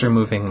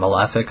faster-moving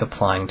malefic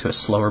applying to a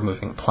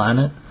slower-moving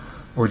planet,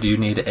 or do you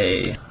need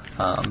a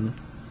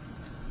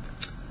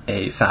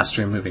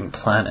faster-moving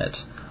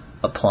planet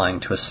applying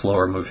to a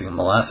slower-moving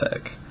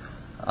malefic?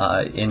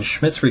 In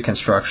Schmidt's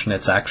reconstruction,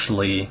 it's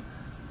actually,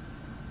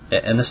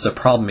 and this is a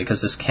problem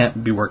because this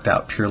can't be worked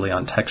out purely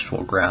on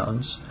textual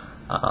grounds.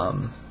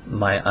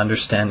 My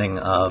understanding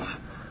of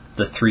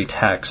the 3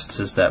 texts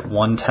is that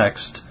one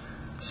text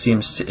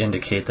seems to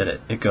indicate that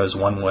it goes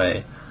one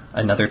way,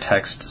 another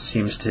text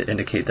seems to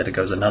indicate that it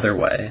goes another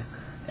way,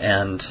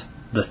 and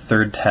the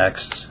third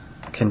text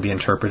can be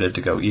interpreted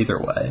to go either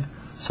way.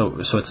 So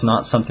it's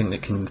not something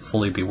that can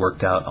fully be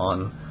worked out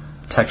on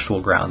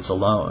textual grounds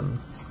alone.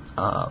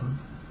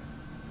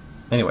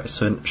 Anyway,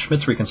 so in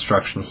Schmidt's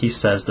reconstruction, he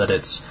says that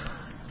it's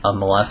a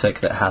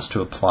malefic that has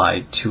to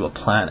apply to a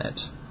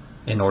planet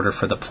in order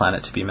for the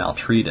planet to be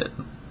maltreated.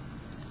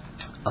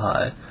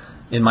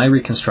 In my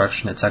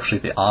reconstruction, it's actually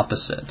the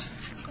opposite.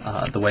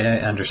 The way I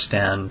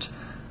understand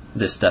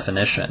this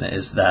definition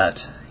is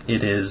that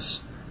it is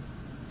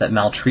that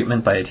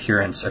maltreatment by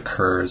adherence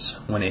occurs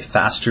when a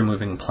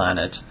faster-moving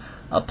planet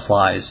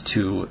applies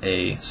to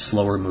a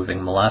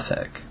slower-moving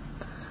malefic.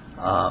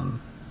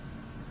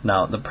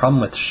 Now, the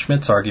problem with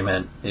Schmidt's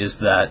argument is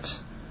that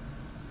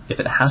if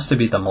it has to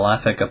be the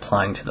malefic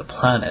applying to the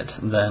planet,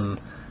 then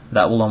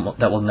that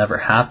will never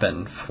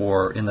happen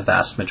in the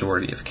vast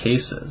majority of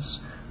cases,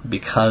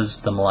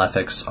 because the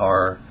malefics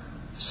are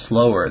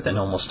slower than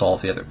almost all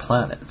of the other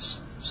planets.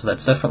 So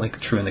that's definitely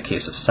true in the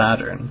case of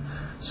Saturn.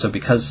 So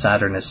because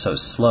Saturn is so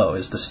slow,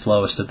 is the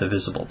slowest of the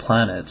visible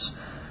planets,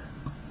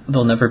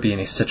 there'll never be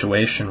any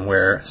situation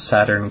where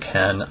Saturn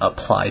can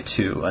apply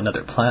to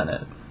another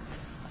planet.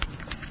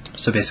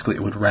 So basically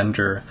it would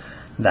render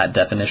that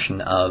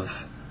definition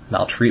of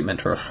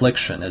maltreatment or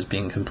affliction as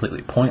being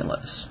completely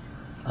pointless.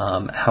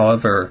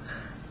 However,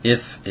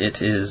 if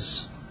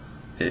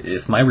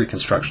my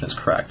reconstruction is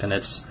correct, and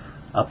it's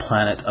a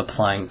planet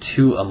applying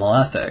to a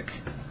malefic,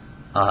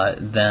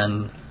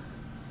 then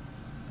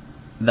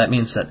that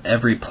means that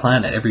every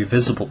planet, every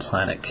visible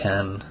planet,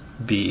 can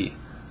be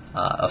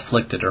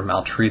afflicted or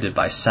maltreated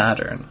by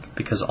Saturn,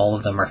 because all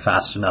of them are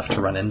fast enough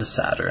to run into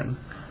Saturn.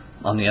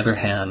 On the other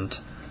hand,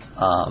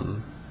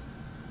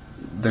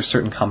 there's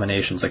certain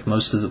combinations, like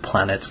most of the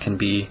planets can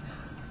be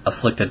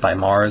afflicted by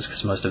Mars,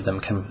 because most of them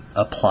can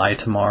apply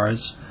to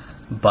Mars,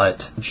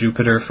 but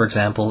Jupiter, for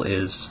example,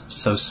 is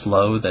so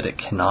slow that it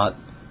cannot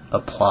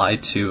apply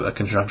to a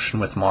conjunction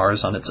with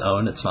Mars on its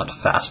own. It's not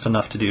fast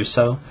enough to do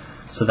so.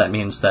 So that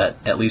means that,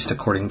 at least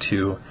according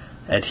to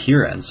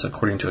adherence,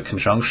 according to a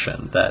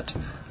conjunction, that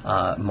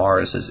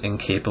Mars is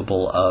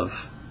incapable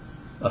of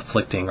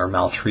afflicting or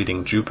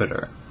maltreating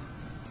Jupiter.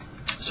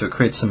 So it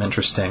creates some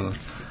interesting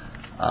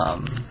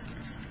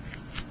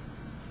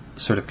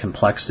sort of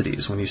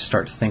complexities when you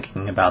start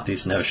thinking about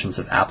these notions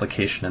of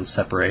application and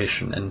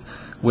separation, and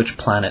which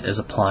planet is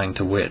applying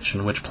to which,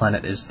 and which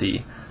planet is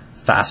the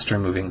faster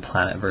moving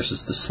planet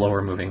versus the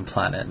slower moving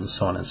planet, and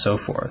so on and so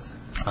forth.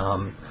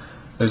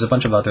 There's a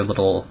bunch of other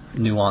little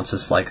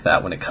nuances like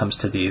that when it comes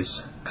to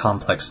these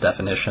complex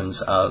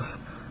definitions of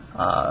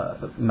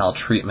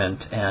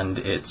maltreatment and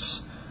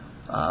its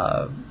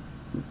the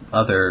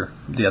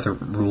other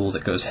rule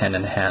that goes hand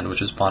in hand,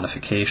 which is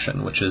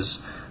bonification, which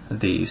is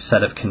the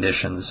set of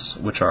conditions,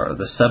 which are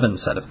the 7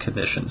 set of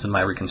conditions in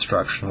my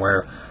reconstruction,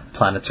 where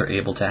planets are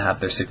able to have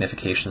their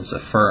significations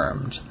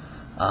affirmed,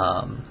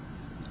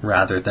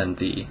 rather than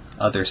the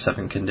other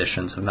 7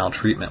 conditions of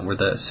maltreatment, where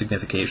the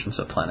significations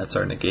of planets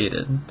are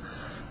negated.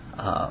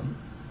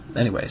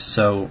 Anyway,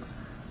 so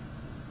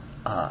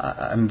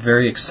I'm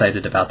very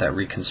excited about that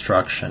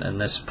reconstruction,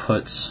 and it's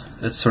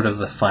sort of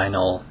the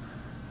final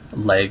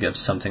leg of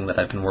something that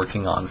I've been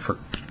working on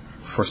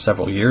for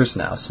several years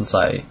now, since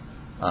I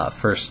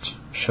first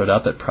showed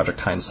up at Project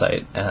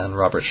Hindsight, and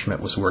Robert Schmidt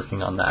was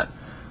working on that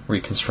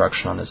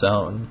reconstruction on his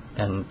own,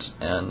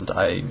 and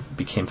I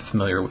became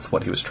familiar with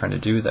what he was trying to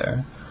do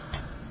there.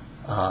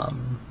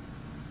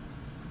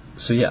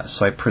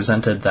 So I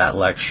presented that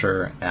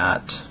lecture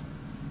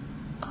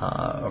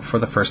for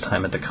the first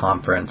time at the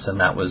conference, and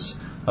that was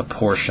a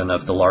portion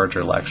of the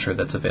larger lecture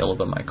that's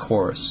available in my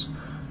course.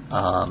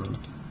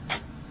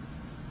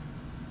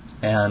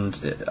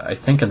 And I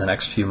think in the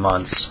next few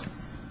months,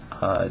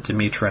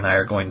 Dimitra and I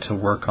are going to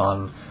work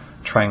on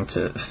trying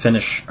to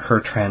finish her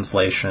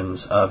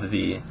translations of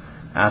the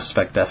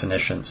aspect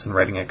definitions and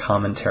writing a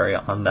commentary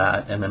on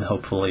that, and then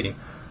hopefully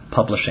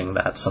publishing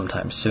that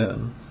sometime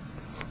soon.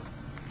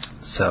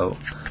 So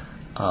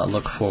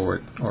look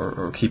forward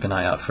or keep an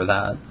eye out for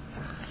that.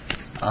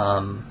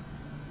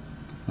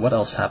 What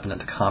else happened at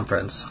the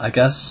conference? I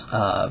guess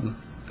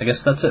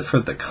that's it for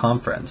the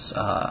conference.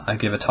 I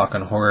gave a talk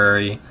on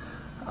horary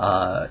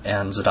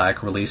and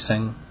zodiac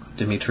releasing.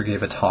 Dimitra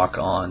gave a talk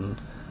on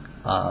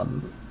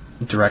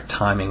direct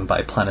timing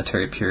by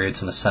planetary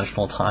periods and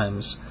ascensional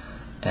times,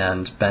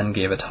 and Ben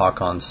gave a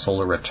talk on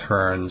solar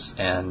returns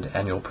and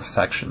annual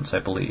perfections, I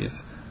believe.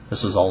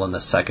 This was all in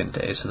the second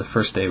day. So the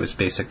first day was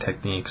basic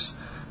techniques.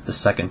 The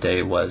second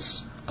day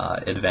was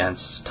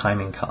advanced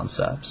timing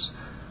concepts.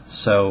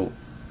 So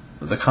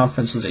the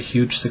conference was a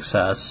huge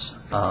success.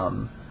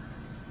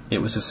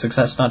 It was a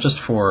success not just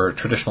for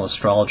traditional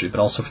astrology, but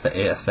also for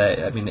the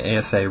AFA. I mean, the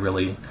AFA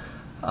really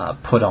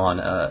put on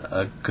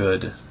a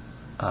good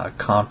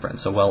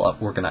conference, a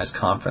well-organized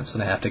conference,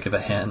 and I have to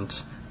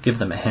give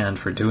them a hand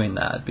for doing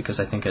that, because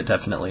I think it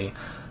definitely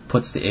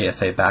puts the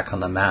AFA back on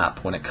the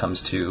map when it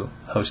comes to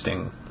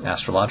hosting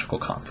astrological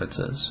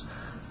conferences.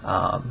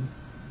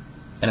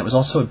 And it was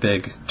also a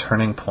big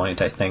turning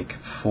point, I think,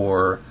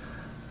 for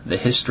the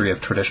history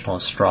of traditional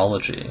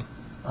astrology.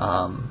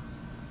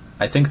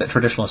 I think that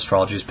traditional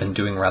astrology has been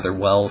doing rather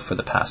well for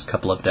the past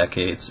couple of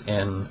decades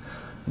in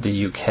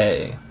the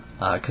UK,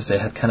 because they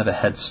had kind of a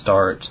head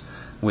start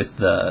with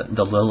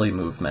the Lily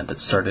movement that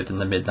started in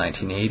the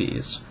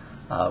mid-1980s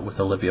with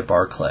Olivia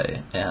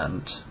Barclay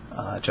and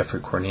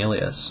Jeffrey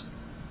Cornelius.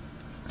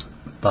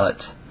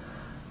 But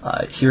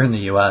here in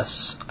the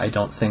US, I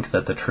don't think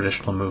that the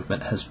traditional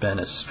movement has been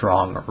as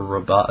strong or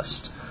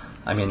robust.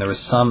 I mean, to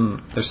some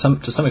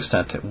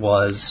extent it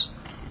was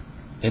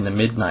in the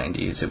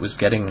mid-90s. It was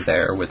getting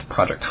there with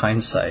Project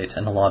Hindsight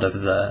and a lot of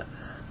the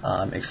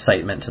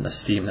excitement and the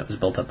steam that was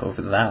built up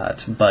over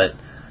that. But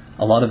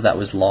a lot of that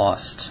was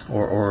lost,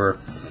 or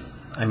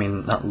I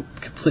mean, not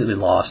completely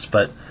lost,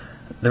 but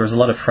there was a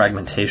lot of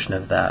fragmentation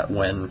of that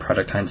when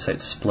Project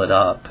Hindsight split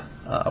up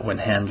when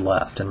Hand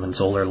left and when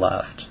Zoller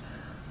left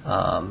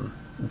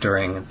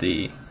during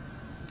the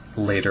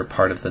later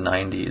part of the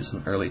 90s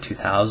and early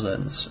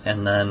 2000s.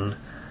 And then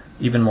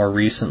even more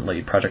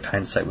recently, Project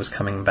Hindsight was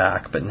coming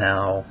back, but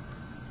now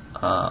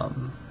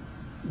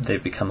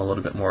they've become a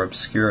little bit more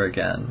obscure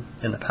again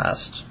in the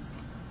past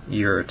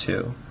year or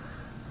two.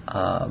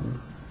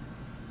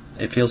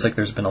 It feels like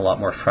there's been a lot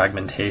more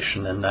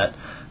fragmentation, and that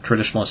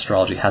traditional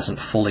astrology hasn't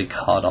fully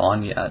caught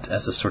on yet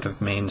as a sort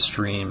of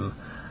mainstream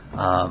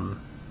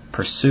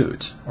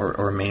pursuit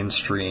or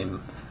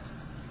mainstream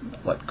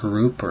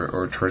group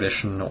or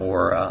tradition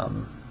or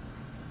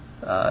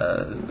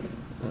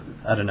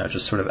I don't know,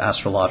 just sort of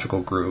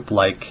astrological group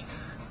like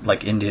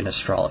Indian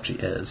astrology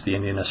is. The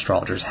Indian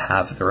astrologers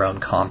have their own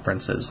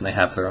conferences and they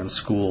have their own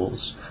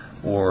schools,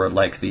 or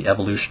like the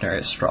evolutionary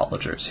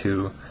astrologers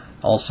who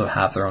also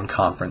have their own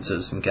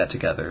conferences and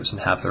get-togethers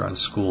and have their own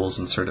schools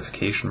and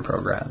certification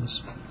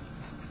programs.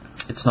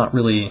 It's not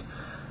really,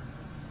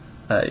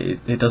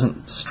 it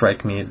doesn't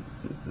strike me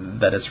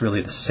that it's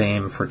really the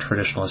same for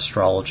traditional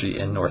astrology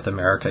in North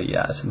America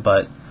yet,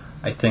 but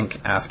I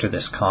think after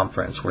this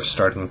conference we're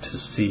starting to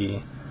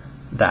see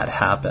that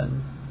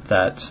happen,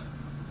 that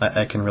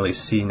I can really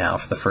see now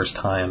for the first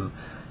time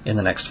in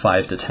the next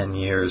 5 to 10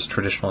 years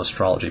traditional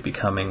astrology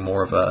becoming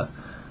more of a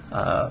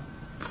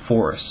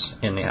force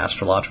in the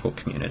astrological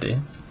community.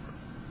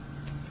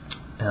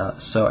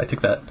 So I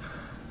think that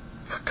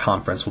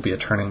conference will be a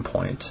turning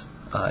point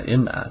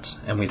in that,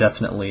 and we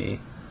definitely,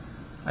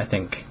 I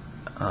think,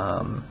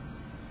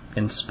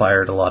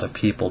 inspired a lot of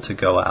people to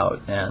go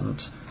out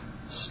and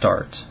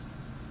start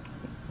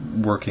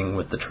working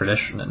with the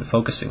tradition and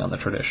focusing on the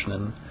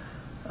tradition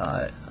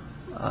and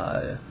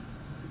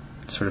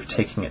sort of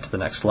taking it to the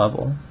next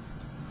level.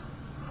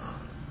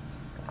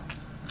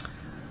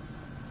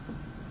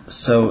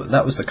 So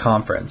that was the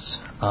conference.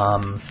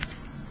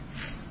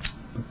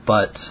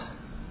 But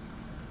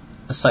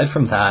aside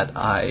from that,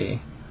 I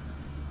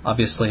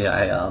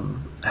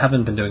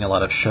haven't been doing a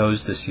lot of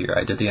shows this year.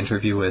 I did the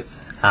interview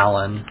with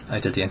Alan. I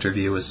did the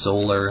interview with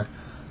Zoller,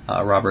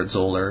 Robert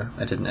Zoller.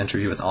 I did an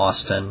interview with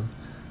Austin,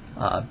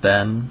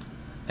 Ben,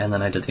 and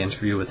then I did the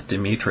interview with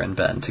Dimitra and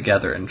Ben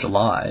together in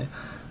July.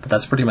 But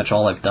that's pretty much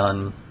all I've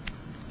done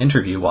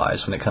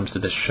interview-wise when it comes to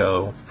this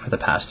show for the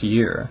past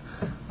year,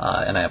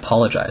 and I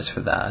apologize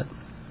for that.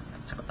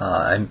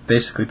 I've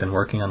basically been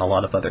working on a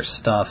lot of other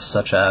stuff,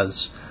 such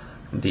as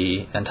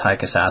the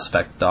Antiochus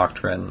aspect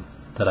doctrine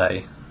that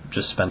I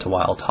just spent a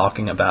while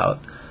talking about.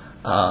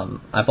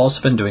 I've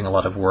also been doing a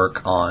lot of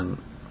work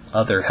on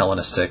other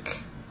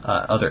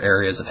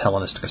areas of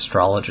Hellenistic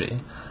astrology,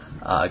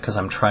 because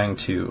I'm trying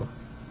to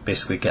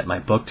basically get my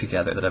book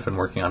together that I've been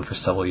working on for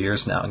several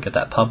years now and get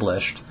that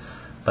published,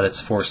 but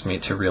it's forced me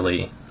to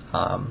really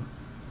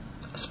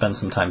spend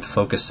some time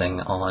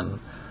focusing on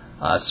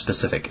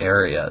specific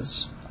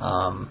areas.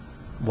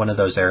 One of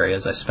those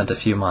areas, I spent a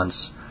few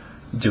months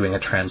doing a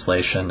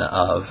translation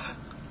of,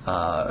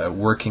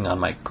 working on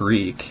my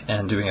Greek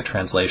and doing a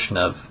translation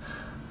of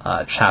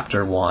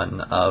Chapter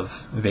 1 of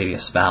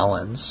Vedic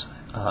Valens,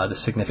 the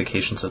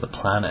significations of the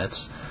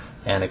planets,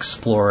 and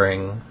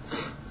exploring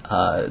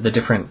the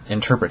different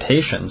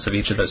interpretations of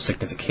each of those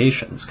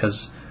significations,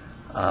 because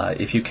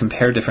if you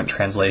compare different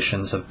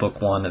translations of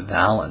Book 1 of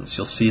Valens,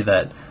 you'll see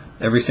that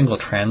every single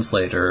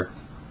translator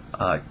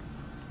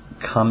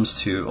comes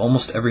to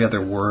almost every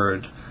other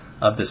word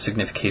of the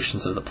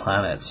significations of the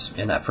planets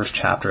in that first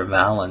chapter of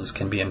Valens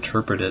can be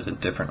interpreted in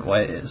different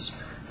ways,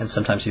 and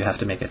sometimes you have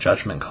to make a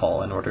judgment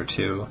call in order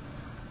to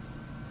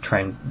try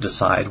and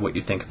decide what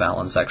you think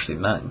Valens actually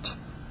meant.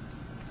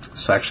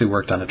 So I actually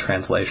worked on a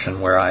translation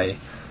where I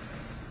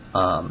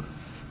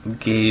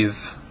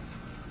gave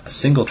a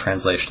single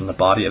translation, the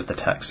body of the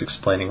text,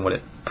 explaining what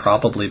it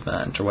probably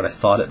meant, or what I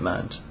thought it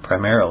meant,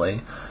 primarily,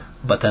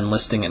 but then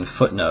listing in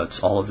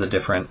footnotes all of the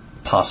different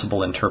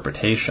possible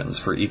interpretations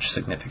for each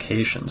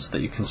signification, so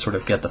that you can sort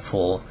of get the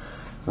full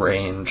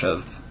range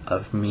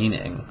of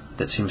meaning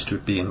that seems to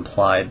be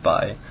implied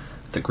by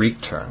the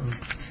Greek term.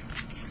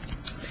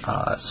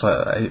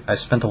 So I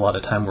spent a lot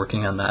of time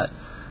working on that,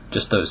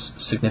 just those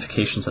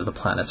significations of the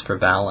planets for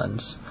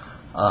Valens.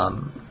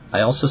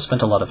 I also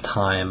spent a lot of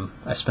time,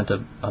 I spent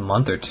a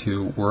month or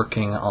two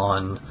working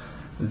on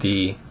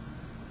the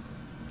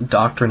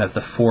doctrine of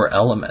the four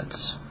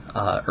elements,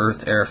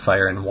 earth, air,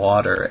 fire, and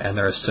water, and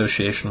their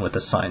association with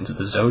the signs of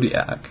the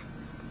zodiac.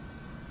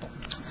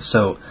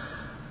 So,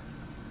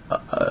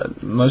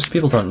 most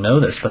people don't know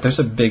this, but there's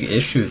a big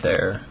issue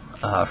there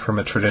from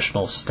a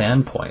traditional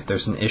standpoint.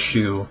 There's an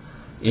issue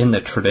in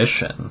the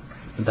tradition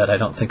that I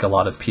don't think a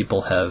lot of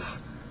people have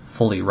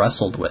fully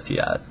wrestled with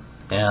yet.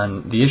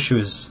 And the issue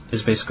is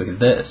basically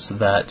this,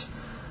 that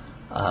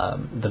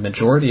the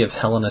majority of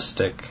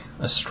Hellenistic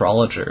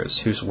astrologers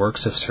whose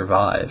works have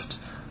survived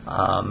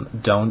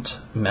don't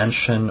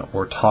mention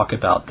or talk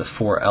about the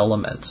four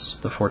elements,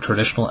 the four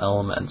traditional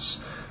elements,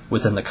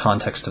 within the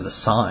context of the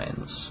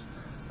signs.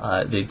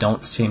 They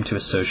don't seem to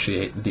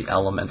associate the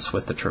elements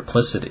with the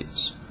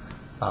triplicities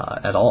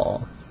at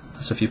all.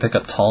 So if you pick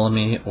up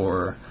Ptolemy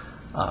or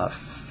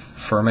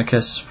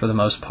Firmicus for the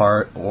most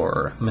part,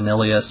 or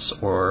Manilius,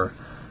 or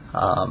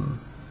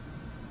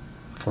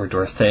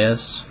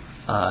Dorotheus,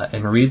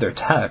 and read their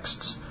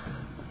texts,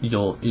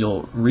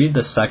 you'll read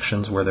the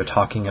sections where they're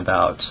talking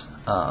about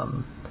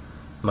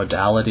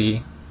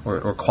modality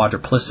or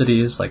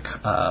quadruplicities, like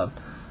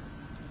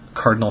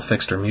cardinal,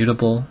 fixed, or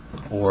mutable,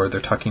 or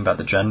they're talking about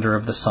the gender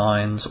of the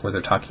signs, or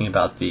they're talking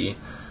about the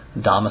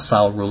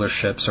domicile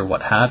rulerships, or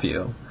what have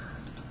you.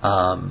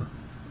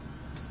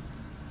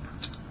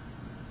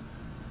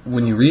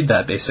 When you read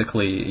that,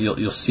 basically,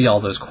 you'll see all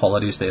those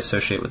qualities they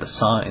associate with the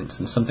signs,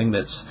 and something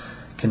that's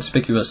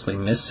conspicuously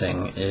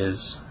missing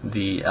is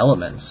the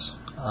elements,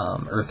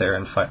 earth,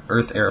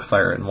 air,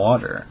 fire, and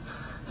water.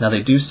 Now,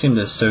 they do seem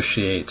to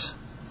associate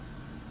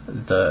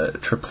the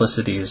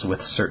triplicities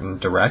with certain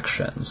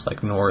directions,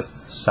 like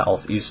north,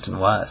 south, east, and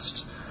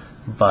west,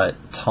 but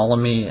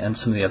Ptolemy and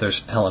some of the other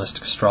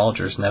Hellenistic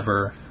astrologers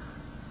never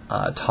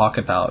talk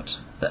about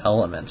the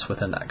elements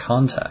within that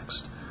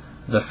context.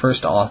 The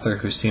first author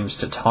who seems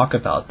to talk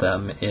about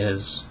them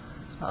is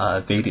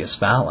Vedius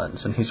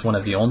Valens, and he's one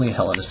of the only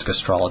Hellenistic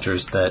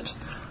astrologers that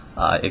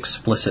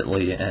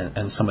explicitly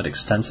and somewhat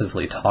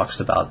extensively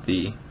talks about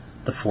the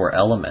four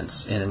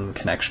elements in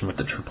connection with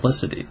the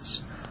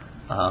triplicities.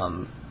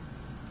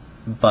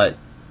 But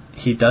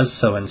he does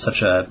so in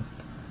such a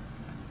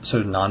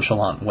sort of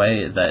nonchalant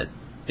way that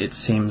it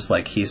seems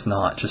like he's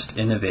not just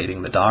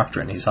innovating the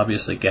doctrine. He's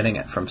obviously getting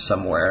it from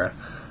somewhere,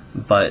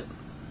 but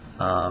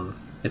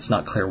it's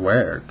not clear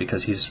where,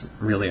 because he's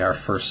really our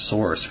first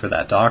source for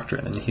that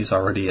doctrine, and he's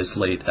already as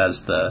late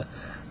as the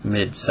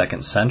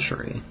mid-2nd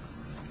century.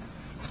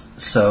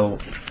 So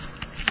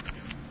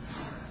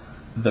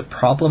the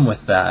problem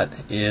with that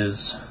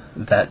is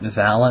that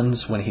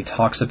Valens, when he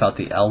talks about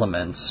the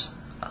elements,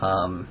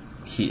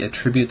 he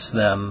attributes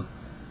them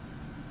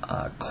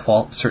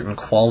certain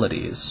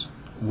qualities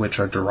which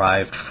are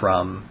derived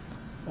from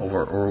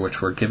or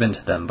which were given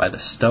to them by the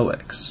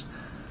Stoics.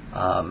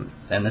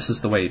 And this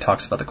is the way he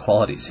talks about the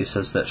qualities. He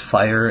says that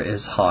fire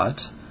is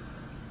hot,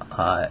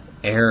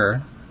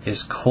 air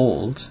is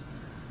cold,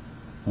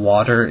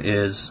 water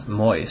is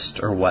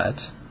moist or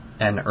wet,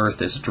 and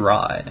earth is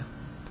dry.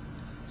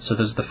 So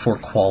those are the four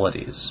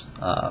qualities: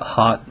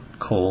 hot,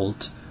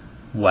 cold,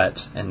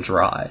 wet, and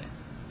dry.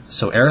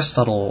 So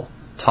Aristotle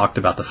talked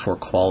about the four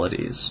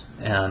qualities,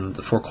 and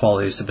the four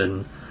qualities have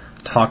been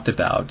talked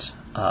about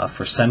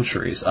for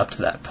centuries up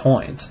to that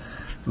point.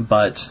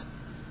 But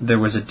there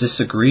was a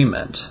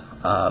disagreement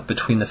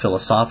between the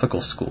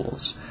philosophical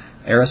schools.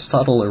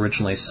 Aristotle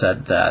originally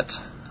said that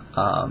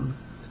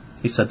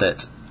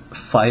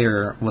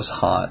fire was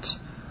hot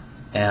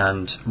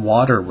and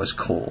water was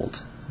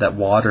cold. That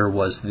water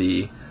was on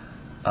the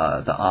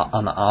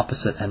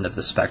opposite end of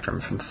the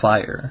spectrum from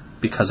fire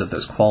because of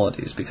those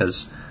qualities,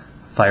 because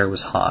fire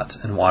was hot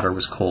and water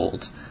was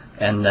cold.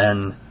 And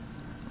then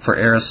for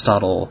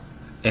Aristotle,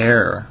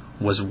 air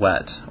was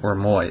wet or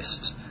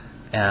moist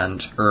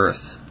and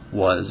earth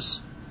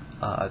was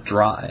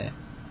dry.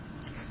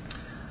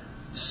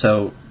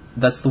 So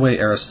that's the way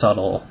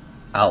Aristotle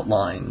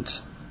outlined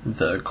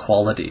the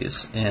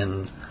qualities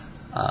in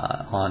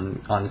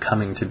on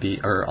coming to be,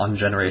 or on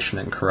generation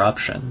and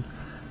corruption.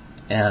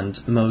 And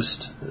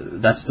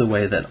that's the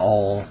way that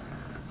all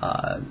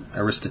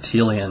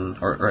Aristotelian,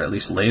 or at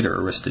least later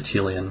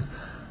Aristotelian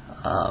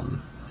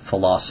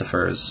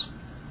philosophers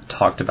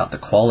talked about the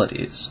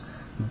qualities.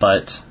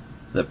 But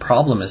the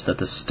problem is that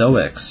the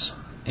Stoics,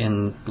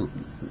 in,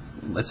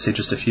 let's say,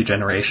 just a few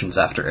generations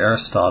after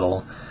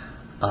Aristotle,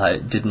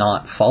 did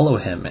not follow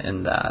him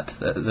in that.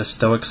 The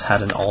Stoics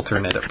had an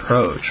alternate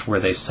approach where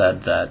they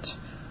said that,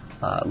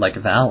 like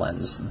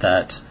Valens,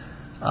 that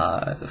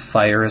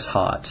fire is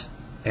hot,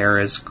 air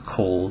is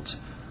cold,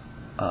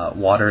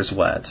 water is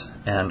wet,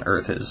 and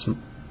earth is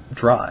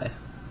dry.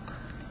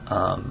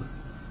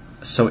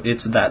 So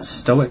it's that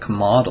Stoic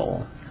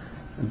model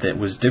that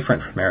was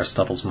different from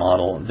Aristotle's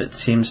model that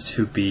seems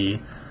to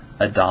be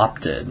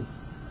adopted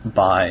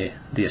by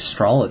the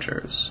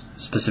astrologers,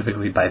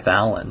 specifically by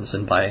Valens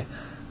and by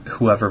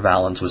whoever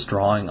Valens was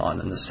drawing on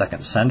in the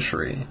 2nd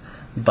century.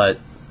 But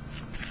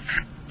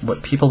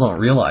what people don't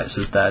realize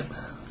is that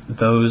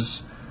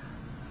those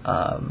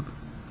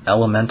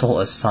elemental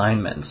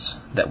assignments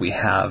that we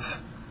have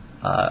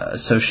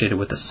associated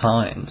with the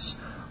signs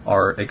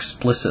are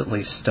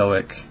explicitly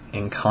Stoic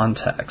in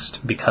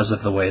context because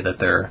of the way that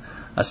they're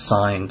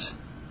assigned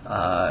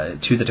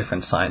to the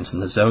different signs in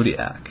the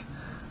zodiac.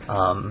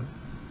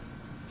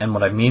 And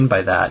what I mean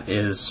by that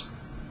is,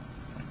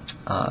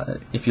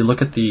 if you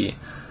look at the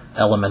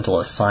elemental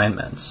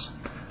assignments,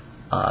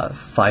 the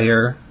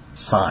fire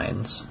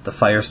signs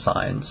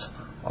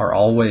are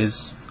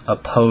always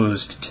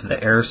opposed to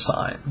the air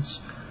signs,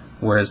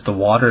 whereas the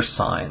water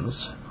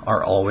signs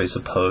are always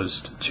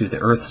opposed to the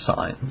earth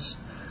signs.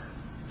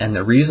 And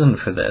the reason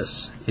for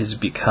this is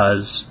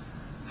because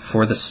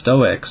for the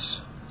Stoics,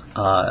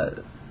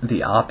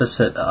 the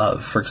opposite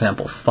of, for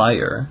example,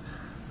 fire,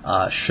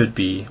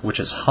 which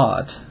is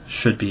hot,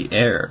 should be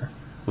air,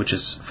 which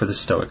is for the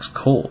Stoics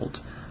cold.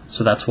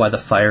 So that's why the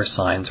fire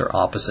signs are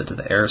opposite to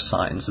the air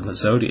signs in the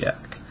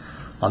zodiac.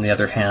 On the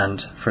other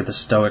hand, for the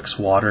Stoics,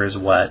 water is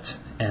wet,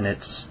 and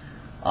its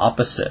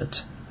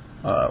opposite,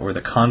 or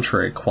the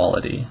contrary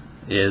quality,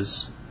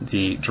 is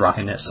the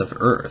dryness of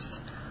earth.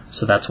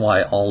 So that's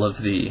why all of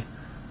the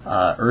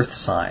earth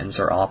signs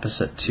are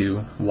opposite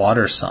to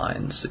water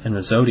signs in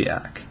the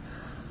zodiac.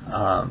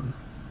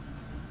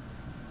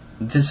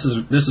 This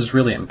is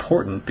really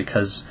important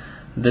because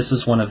this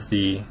is one of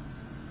the,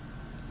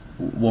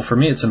 well, for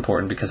me it's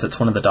important because it's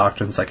one of the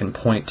doctrines I can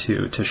point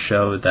to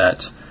show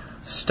that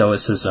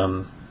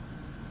Stoicism,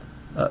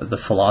 the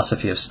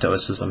philosophy of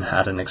Stoicism,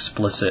 had an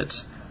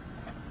explicit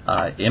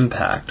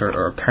impact,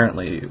 or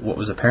apparently what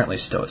was apparently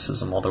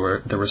Stoicism. Although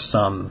there were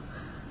some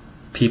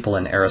people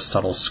in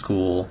Aristotle's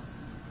school,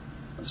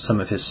 some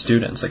of his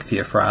students, like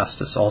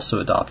Theophrastus, also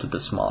adopted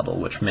this model,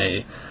 which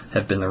may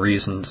have been the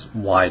reasons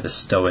why the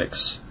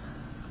Stoics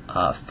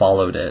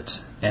followed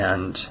it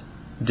and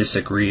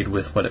disagreed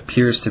with what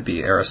appears to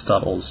be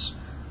Aristotle's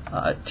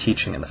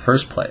teaching in the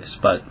first place.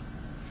 But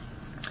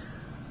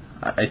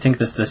I think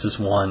this is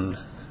one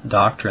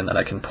doctrine that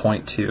I can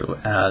point to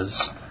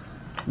as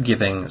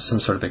giving some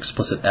sort of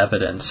explicit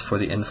evidence for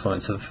the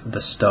influence of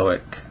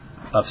Stoic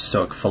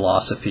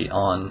philosophy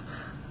on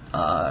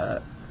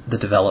the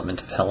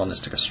development of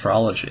Hellenistic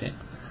astrology.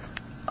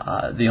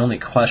 The only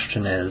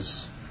question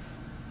is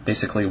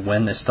basically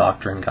when this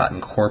doctrine got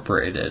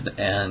incorporated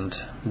and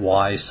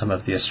why some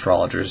of the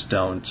astrologers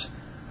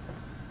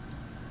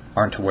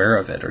aren't aware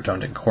of it or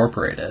don't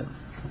incorporate it.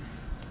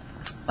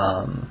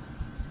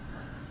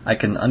 I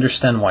can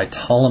understand why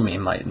Ptolemy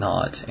might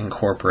not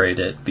incorporate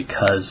it,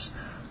 because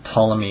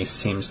Ptolemy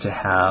seems to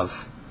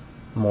have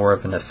more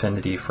of an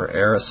affinity for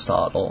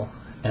Aristotle,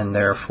 and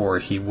therefore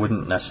he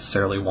wouldn't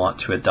necessarily want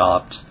to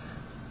adopt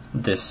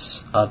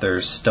this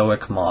other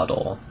Stoic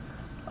model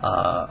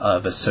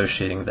of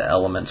associating the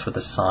elements with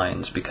the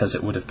signs, because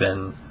it would have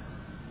been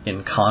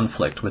in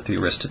conflict with the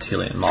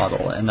Aristotelian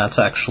model. And that's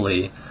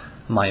actually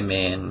my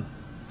main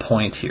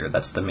point here.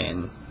 That's the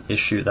main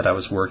issue that I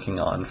was working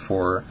on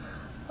for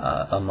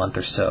a month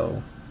or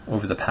so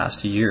over the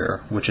past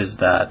year, which is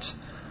that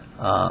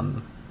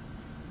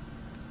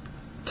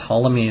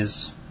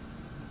Ptolemy's,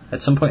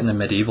 at some point in the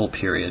medieval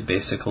period,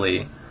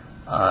 basically,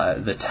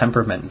 the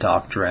temperament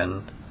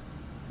doctrine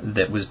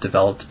that was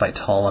developed by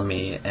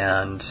Ptolemy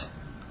and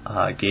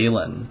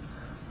Galen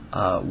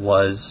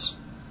was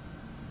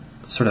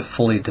sort of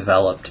fully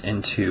developed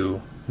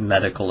into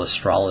medical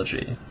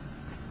astrology,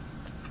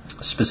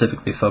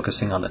 specifically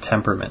focusing on the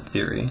temperament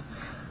theory,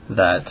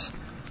 that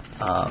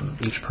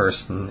each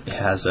person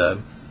has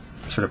a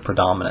sort of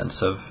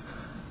predominance of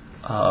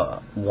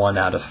 1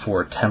 out of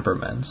 4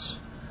 temperaments,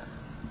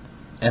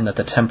 and that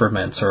the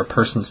temperaments, or a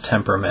person's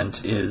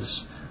temperament,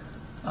 is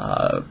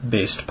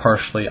based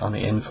partially on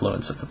the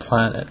influence of the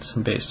planets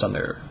and based on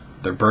their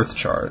birth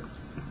chart.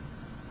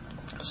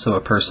 So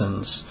a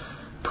person's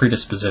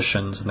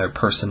predispositions and their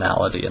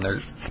personality and their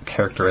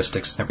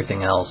characteristics and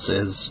everything else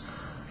is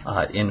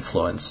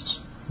influenced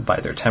by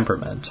their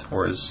temperament,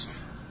 or is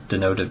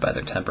denoted by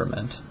their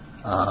temperament.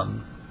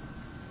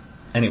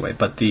 Anyway,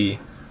 but the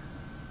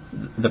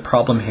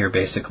problem here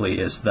basically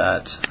is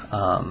that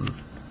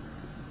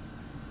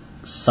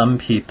some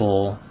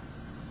people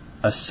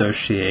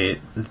associate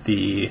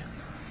the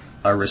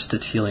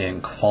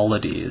Aristotelian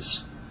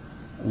qualities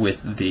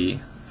with the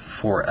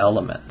 4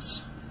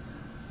 elements.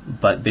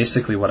 But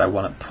basically what I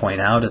want to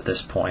point out at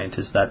this point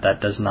is that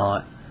that does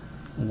not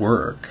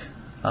work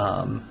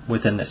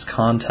within this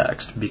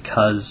context,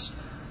 because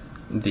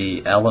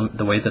the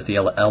way that the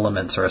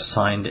elements are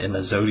assigned in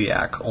the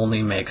zodiac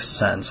only makes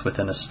sense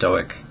within a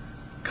Stoic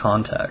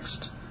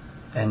context.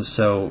 And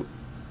so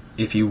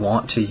if you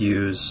want to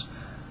use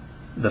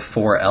the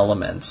 4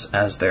 elements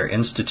as they're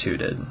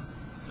instituted,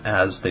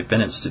 as they've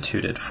been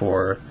instituted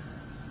for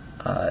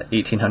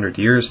 1800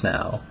 years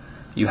now,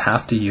 you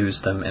have to use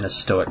them in a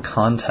Stoic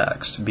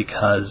context,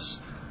 because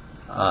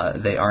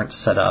they aren't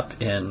set up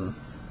in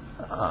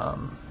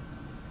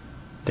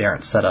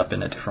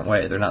a different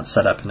way. They're not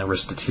set up in an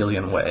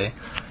Aristotelian way.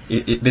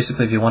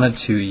 Basically, if you wanted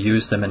to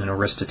use them in an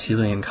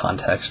Aristotelian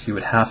context, you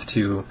would have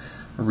to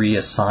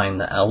reassign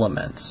the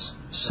elements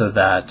so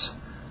that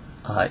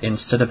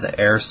instead of the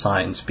air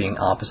signs being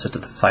opposite to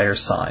the fire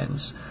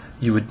signs,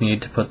 you would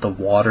need to put the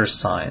water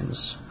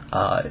signs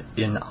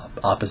in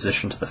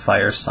opposition to the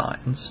fire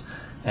signs,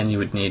 and you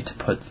would need to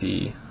put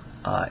the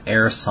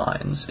air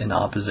signs in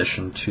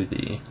opposition to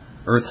the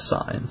earth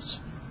signs.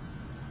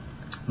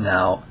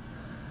 Now,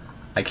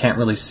 I can't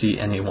really see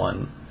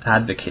anyone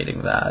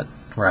advocating that,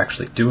 or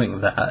actually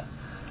doing that,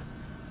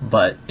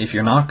 but if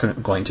you're not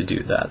going to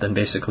do that, then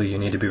basically you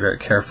need to be very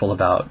careful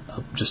about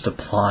just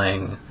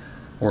applying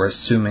or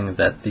assuming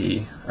that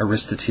the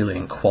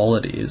Aristotelian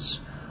qualities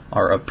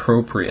are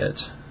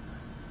appropriate,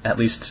 at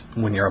least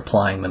when you're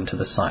applying them to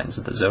the signs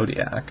of the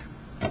zodiac.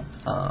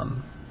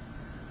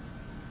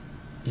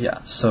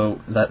 So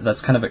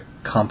that's kind of a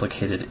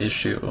complicated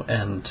issue,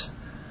 and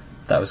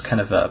that was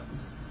kind of a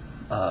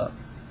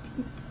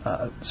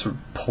sort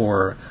of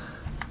poor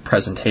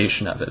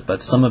presentation of it,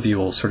 but some of you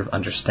will sort of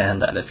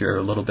understand that if you're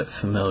a little bit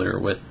familiar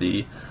with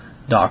the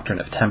doctrine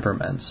of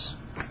temperaments.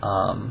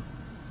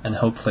 And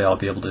hopefully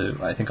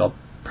I think I'll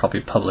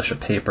probably publish a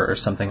paper or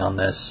something on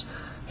this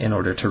in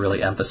order to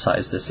really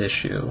emphasize this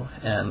issue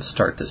and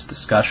start this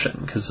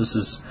discussion, because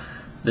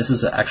this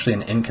is actually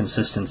an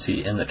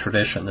inconsistency in the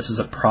tradition. This is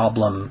a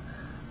problem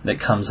that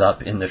comes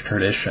up in the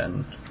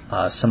tradition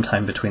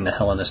sometime between the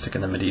Hellenistic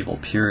and the medieval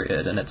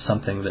period, and it's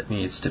something that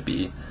needs to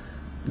be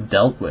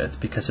dealt with,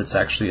 because it's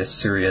actually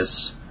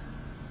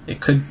it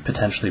could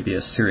potentially be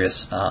a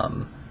serious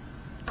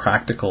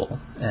practical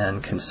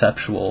and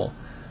conceptual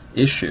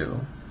issue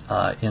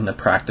in the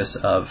practice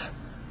of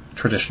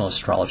traditional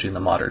astrology in the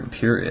modern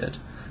period,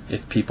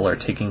 if people are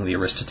taking the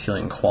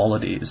Aristotelian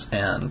qualities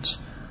and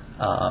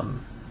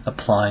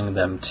applying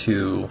them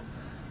to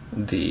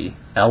the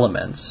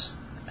elements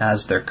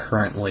as they're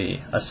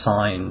currently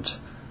assigned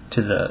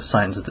to the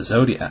signs of the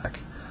zodiac,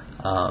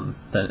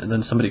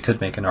 then somebody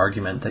could make an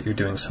argument that you're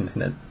doing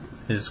something that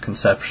is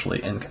conceptually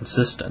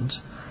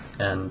inconsistent,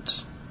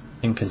 and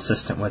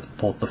inconsistent with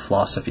both the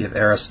philosophy of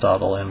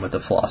Aristotle and with the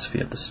philosophy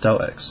of the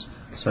Stoics.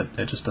 So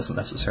it just doesn't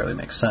necessarily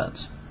make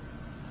sense.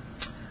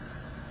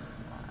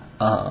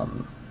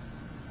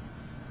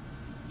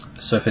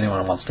 So if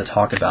anyone wants to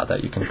talk about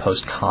that, you can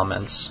post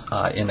comments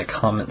in the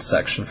comments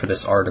section for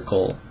this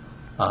article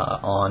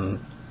on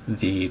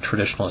the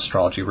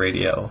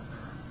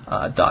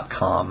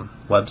traditionalastrologyradio.com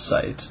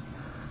website.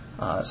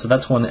 So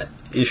that's one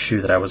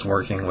issue that I was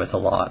working with a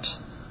lot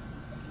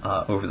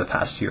over the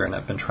past year, and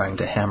I've been trying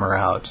to hammer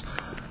out.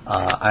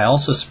 I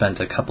also spent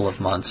a couple of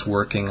months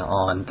working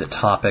on the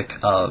topic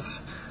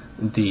of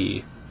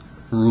the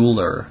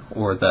ruler,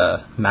 or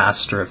the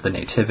master of the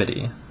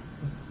nativity,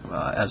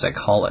 as I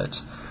call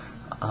it.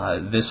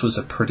 This was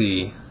a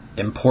pretty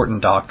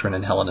important doctrine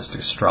in Hellenistic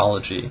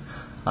astrology.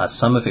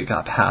 Some of it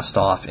got passed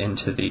off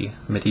into the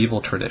medieval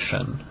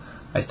tradition,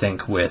 I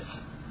think,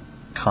 with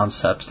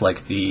concepts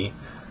like the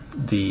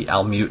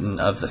almutin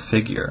of the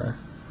figure,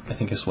 I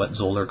think is what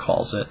Zoller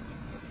calls it.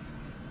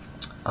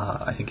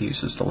 I think he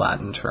uses the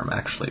Latin term,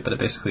 actually, but it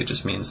basically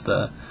just means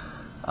the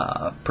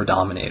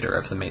predominator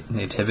of the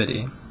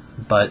nativity.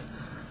 But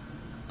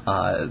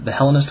the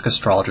Hellenistic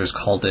astrologers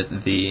called it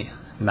the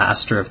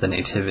master of the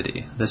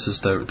nativity. This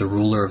is the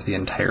ruler of the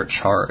entire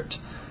chart.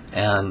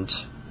 And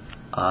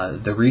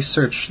the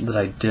research that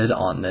I did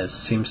on this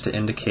seems to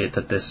indicate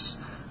that this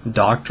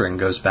doctrine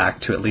goes back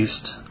to at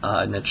least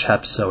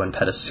Nicepso and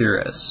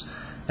Petasiris.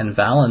 And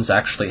Valens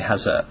actually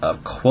has a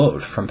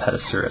quote from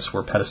Petasiris,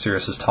 where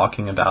Petasiris is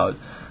talking about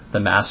the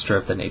master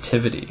of the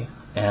nativity.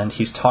 And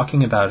he's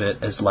talking about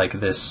it as like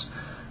this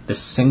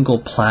single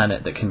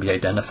planet that can be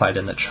identified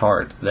in the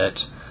chart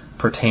that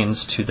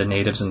pertains to the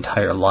native's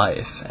entire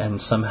life and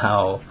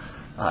somehow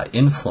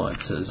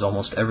influences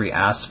almost every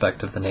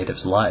aspect of the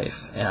native's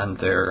life and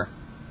their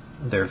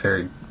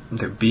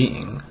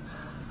being.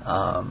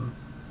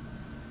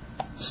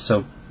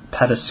 So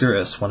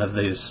Petasiris, one of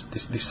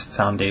these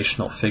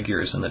foundational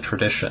figures in the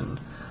tradition,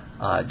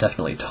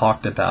 definitely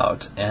talked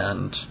about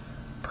and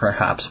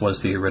perhaps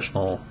was the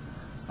original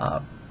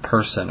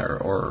person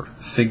or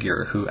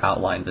figure who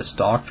outlined this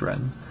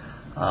doctrine.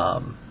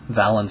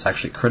 Valens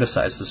actually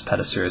criticizes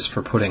Petasiris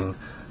for putting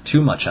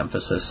too much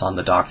emphasis on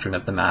the doctrine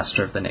of the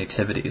master of the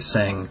nativity,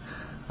 saying,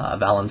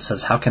 Valens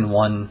says, how can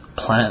one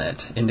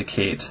planet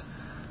indicate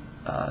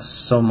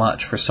so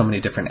much for so many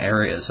different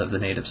areas of the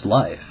native's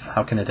life?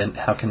 How can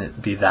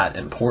it be that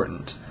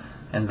important?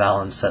 And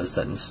Valens says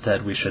that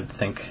instead we should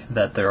think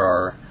that there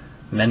are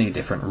many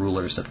different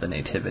rulers of the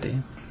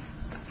nativity,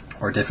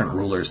 or different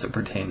rulers that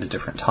pertain to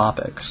different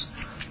topics,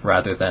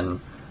 rather than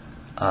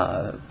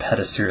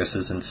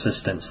Petasiris'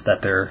 insistence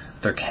that there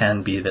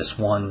can be this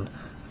one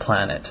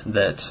planet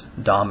that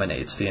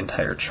dominates the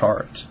entire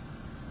chart.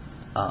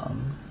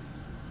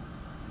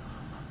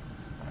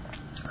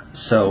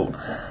 So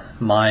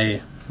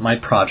my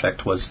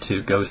project was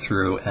to go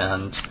through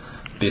and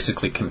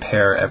basically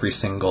compare every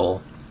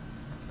single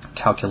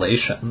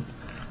calculation,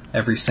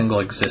 every single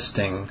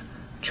existing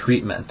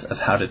treatment of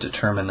how to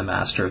determine the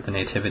master of the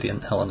nativity in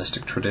the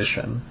Hellenistic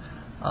tradition.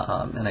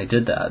 And I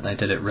did that, and I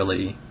did it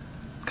really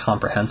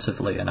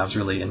comprehensively, and I was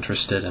really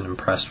interested and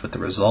impressed with the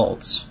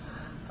results.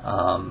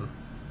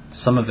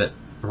 Some of it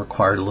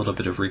required a little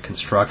bit of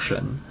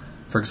reconstruction.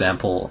 For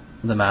example,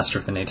 the master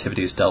of the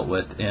nativity is dealt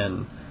with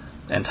in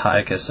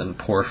Antiochus and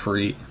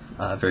Porphyry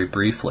very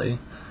briefly,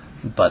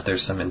 but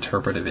there's some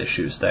interpretive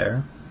issues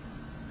there.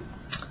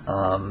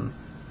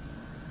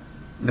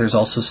 There's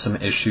also some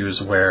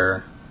issues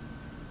where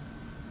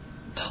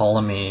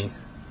Ptolemy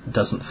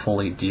doesn't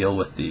fully deal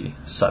with the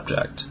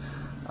subject,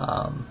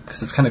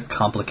 because it's kind of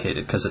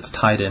complicated, because it's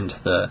tied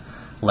into the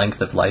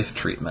length of life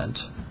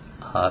treatment,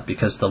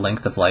 because the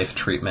length of life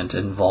treatment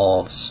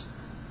involves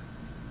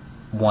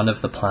one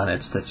of the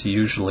planets that's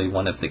usually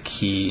one of the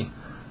key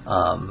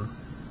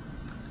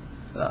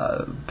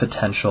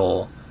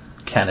potential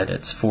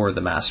candidates for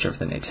the master of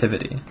the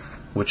nativity,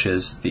 which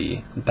is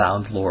the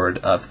bound lord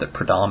of the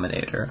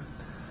predominator.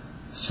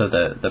 So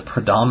the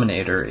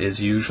predominator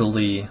is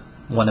usually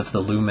one of the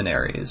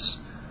luminaries,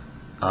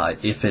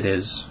 if it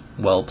is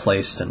well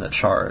placed in the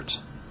chart.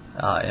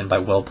 And by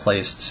well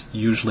placed,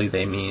 usually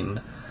they mean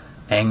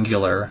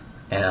angular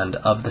and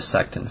of the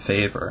sect in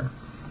favor.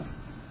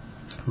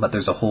 But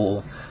there's a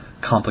whole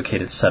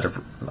complicated set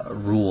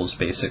of rules,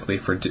 basically,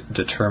 for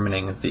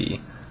determining the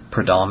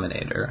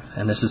predominator.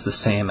 And this is the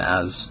same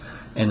as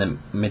in the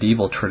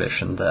medieval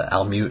tradition, the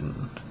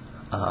Almutin.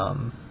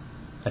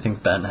 I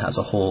think Ben has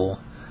a whole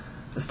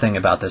thing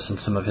about this in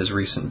some of his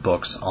recent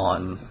books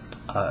on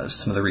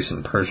some of the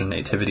recent Persian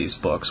nativities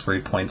books, where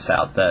he points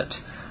out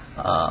that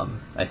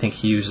I think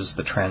he uses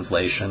the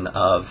translation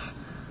of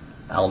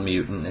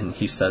Almutin, and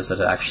he says that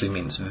it actually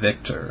means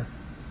victor.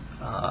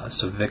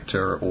 So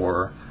victor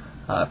or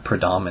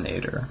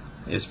predominator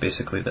is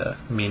basically the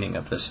meaning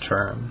of this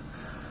term.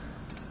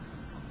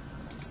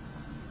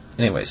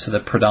 Anyway, so the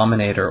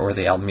predominator or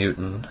the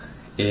Almutin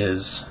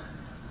is,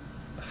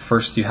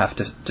 first you have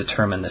to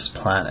determine this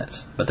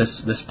planet. But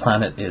this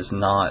planet is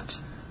not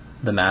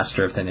the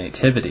master of the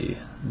nativity.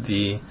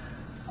 The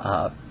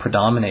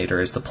predominator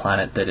is the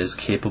planet that is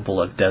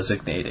capable of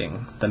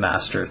designating the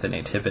master of the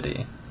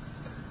nativity.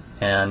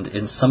 And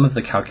in some of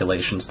the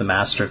calculations, the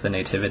master of the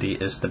nativity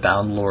is the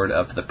bound lord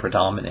of the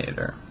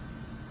predominator.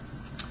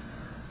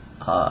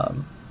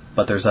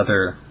 But there's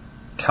other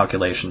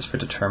calculations for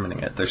determining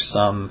it. There's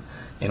some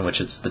in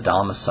which it's the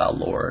domicile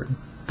lord,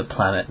 the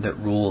planet that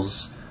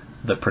rules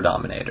the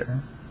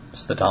predominator.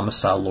 It's the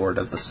domicile lord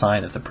of the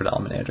sign of the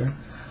predominator.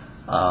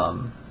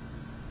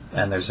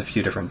 And there's a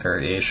few different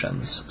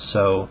variations.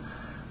 So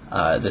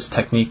this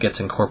technique gets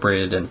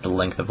incorporated into the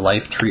length of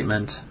life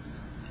treatment.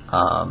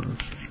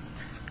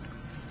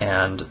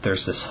 And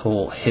there's this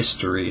whole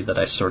history that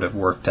I sort of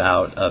worked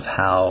out of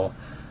how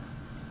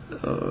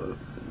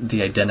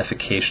the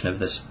identification of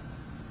this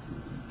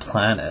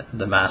planet,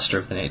 the master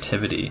of the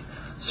nativity,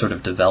 sort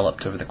of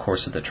developed over the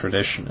course of the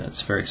tradition.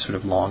 It's very sort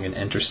of long and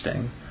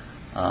interesting.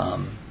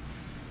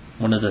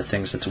 One of the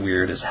things that's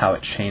weird is how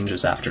it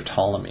changes after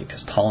Ptolemy,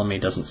 because Ptolemy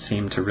doesn't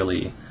seem to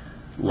really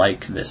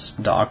like this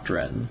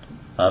doctrine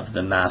of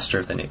the master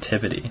of the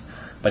nativity,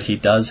 but he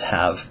does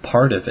have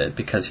part of it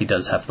because he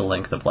does have the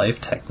length of life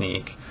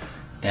technique,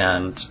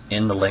 and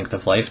in the length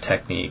of life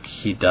technique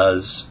he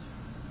does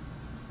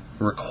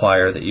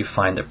require that you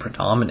find the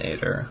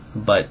predominator,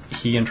 but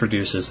he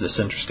introduces this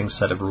interesting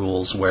set of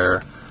rules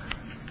where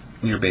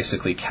you're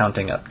basically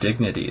counting up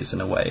dignities in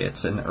a way.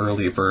 It's an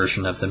early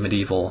version of the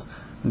medieval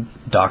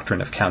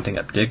doctrine of counting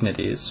up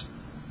dignities.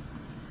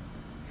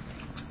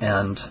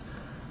 And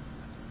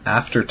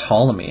after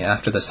Ptolemy,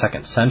 after the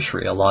 2nd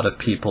century, a lot of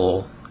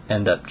people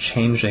end up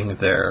changing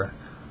their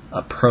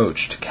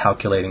approach to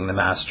calculating the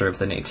master of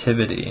the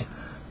nativity,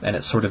 and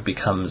it sort of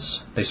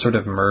becomes, they sort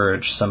of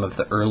merge some of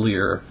the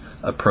earlier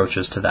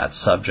approaches to that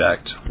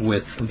subject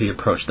with the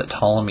approach that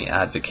Ptolemy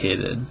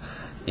advocated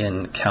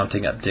in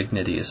counting up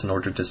dignities in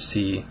order to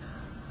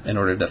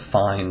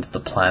find the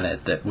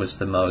planet that was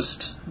the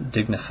most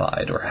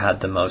dignified or had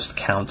the most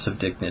counts of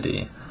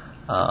dignity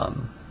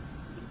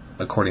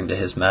according to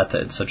his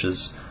method, such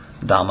as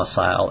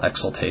domicile,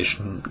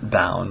 exaltation,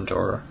 bound,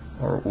 or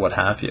what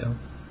have you.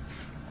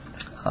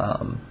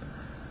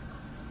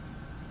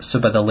 So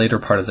by the later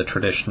part of the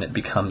tradition, it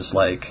becomes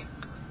like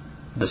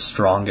the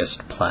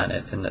strongest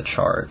planet in the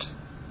chart.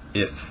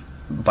 If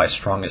by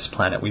strongest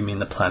planet we mean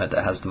the planet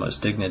that has the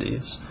most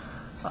dignities,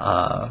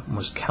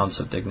 most counts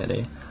of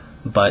dignity.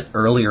 But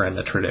earlier in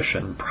the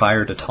tradition,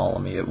 prior to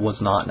Ptolemy, it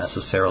was not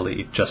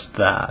necessarily just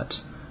that.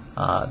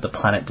 The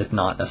planet did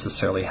not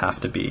necessarily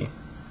have to be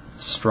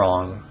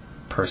strong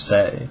per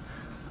se.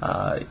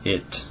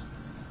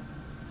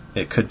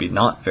 It could be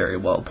not very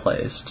well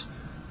placed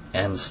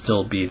and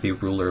still be the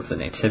ruler of the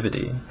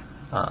nativity.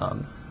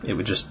 It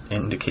would just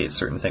indicate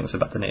certain things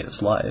about the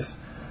native's life.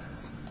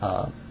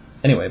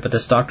 Anyway, but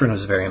this doctrine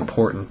was very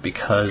important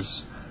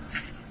because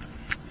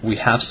we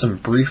have some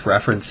brief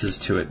references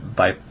to it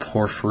by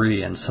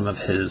Porphyry in some of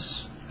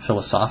his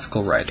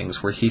philosophical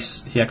writings, where he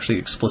actually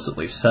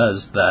explicitly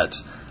says that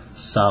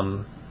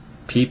some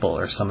people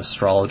or some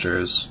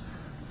astrologers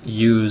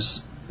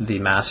use the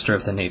master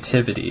of the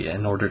nativity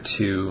in order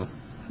to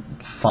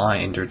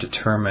find or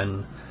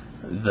determine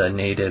the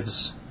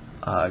native's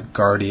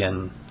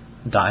guardian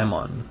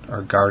daimon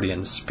or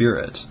guardian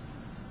spirit.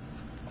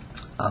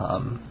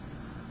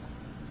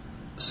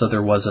 So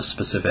there was a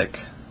specific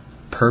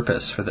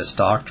purpose for this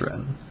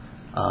doctrine,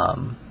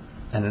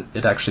 and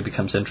it actually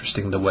becomes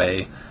interesting the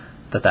way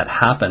that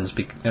happens,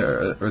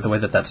 or the way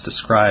that that's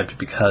described,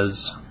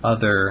 because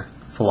other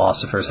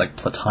philosophers like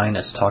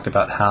Plotinus talk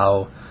about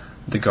how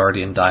the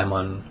guardian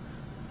daimon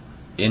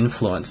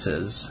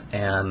influences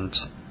and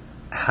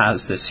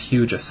has this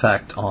huge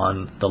effect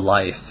on the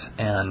life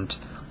and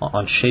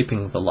on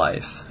shaping the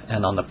life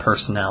and on the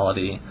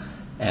personality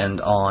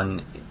and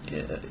on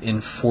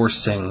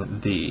enforcing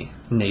the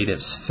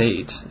native's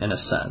fate, in a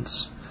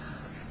sense.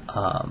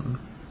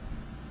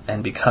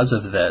 And because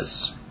of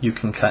this, you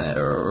can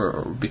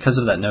or because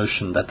of that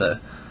notion that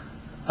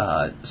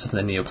some of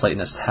the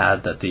Neoplatonists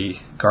had, that the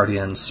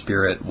guardian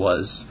spirit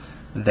was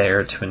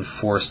there to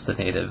enforce the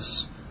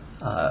native's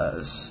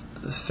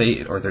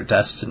fate or their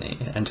destiny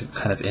and to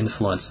kind of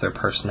influence their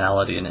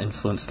personality and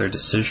influence their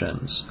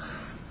decisions,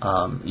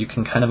 you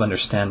can kind of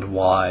understand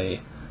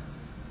why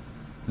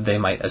they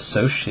might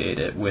associate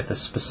it with a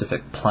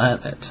specific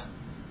planet.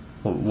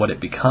 What it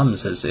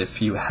becomes is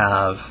if you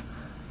have,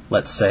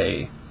 let's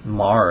say,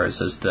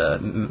 Mars as the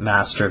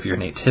master of your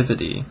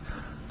nativity,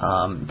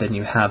 then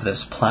you have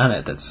this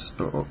planet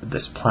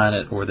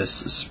or this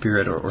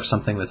spirit or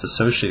something that's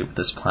associated with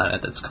this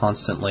planet that's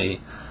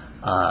constantly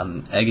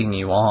egging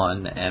you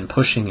on and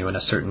pushing you in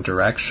a certain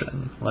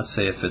direction. Let's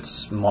say if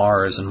it's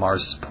Mars and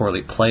Mars is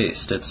poorly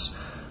placed, it's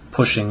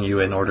pushing you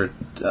in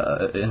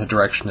a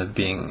direction of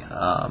being,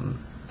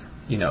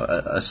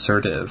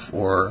 assertive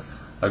or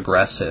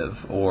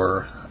aggressive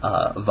or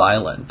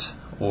violent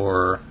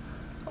or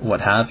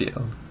what have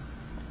you.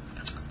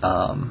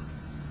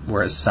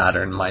 Whereas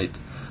Saturn might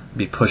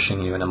be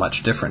pushing you in a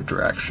much different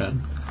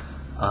direction.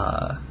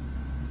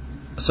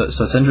 So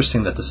it's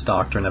interesting that this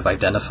doctrine of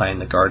identifying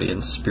the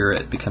guardian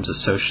spirit becomes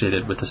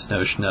associated with this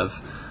notion of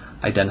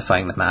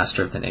identifying the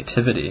master of the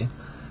nativity.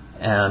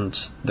 And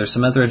there's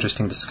some other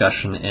interesting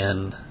discussion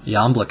in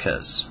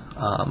Iamblichus,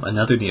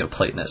 another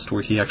Neoplatonist,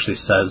 where he actually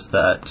says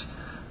that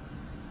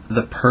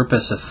the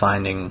purpose of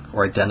finding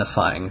or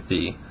identifying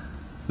the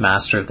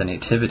master of the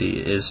nativity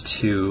is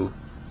to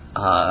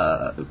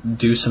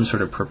do some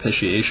sort of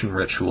propitiation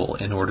ritual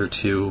in order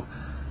to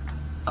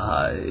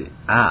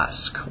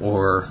ask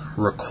or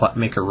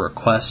make a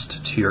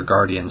request to your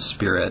guardian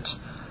spirit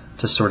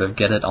to sort of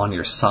get it on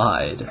your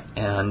side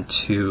and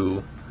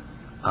to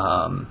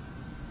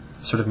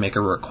sort of make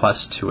a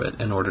request to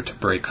it in order to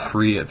break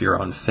free of your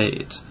own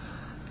fate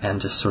and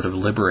to sort of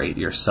liberate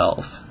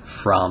yourself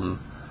from,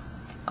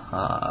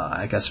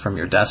 from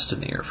your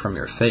destiny or from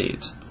your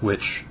fate,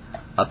 which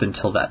up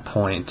until that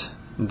point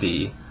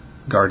the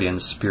guardian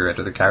spirit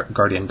or the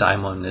guardian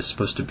daimon is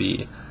supposed to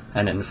be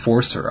an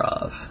enforcer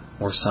of,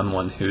 or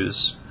someone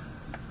who's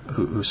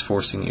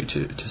forcing you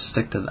to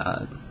stick to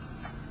that.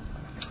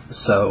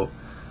 So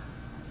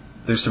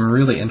there's some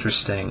really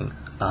interesting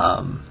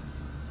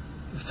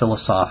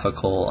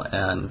philosophical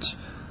and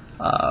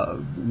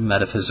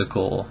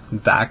metaphysical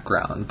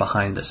background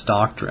behind this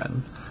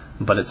doctrine,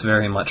 but it's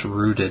very much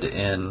rooted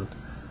in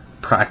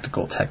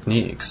practical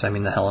techniques. I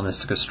mean, the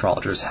Hellenistic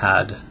astrologers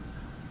had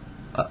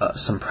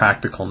some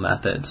practical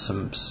methods,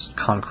 some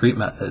concrete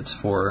methods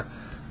for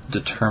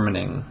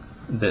determining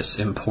this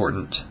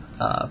important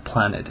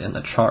planet in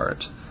the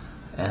chart,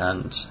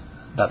 and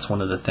that's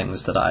one of the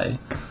things that I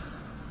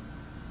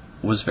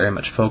was very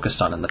much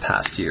focused on in the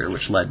past year,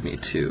 which led me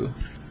to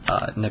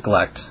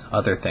neglect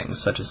other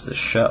things such as this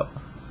show.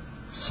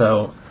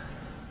 So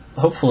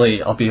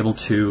hopefully I'll be able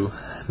to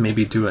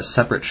maybe do a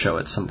separate show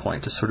at some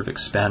point to sort of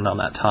expand on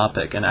that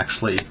topic and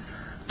actually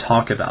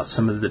talk about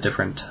some of the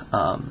different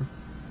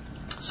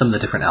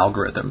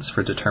algorithms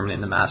for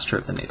determining the master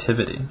of the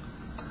nativity.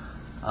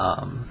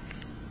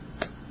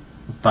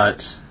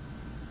 But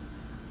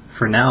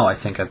for now, I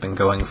think I've been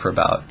going for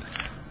about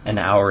an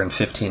hour and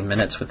 15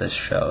 minutes with this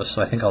show,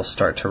 so I think I'll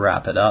start to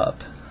wrap it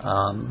up.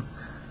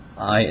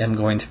 I am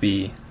going to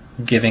be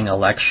giving a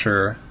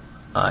lecture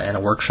and a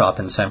workshop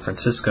in San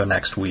Francisco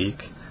next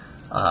week,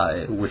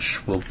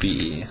 which will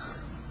be,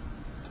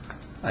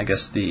 I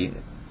guess the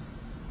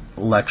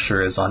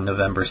lecture is on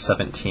November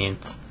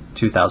 17th,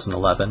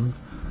 2011,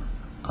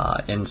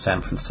 in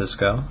San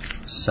Francisco.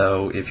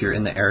 So if you're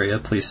in the area,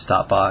 please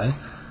stop by.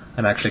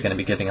 I'm actually going to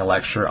be giving a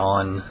lecture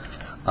on,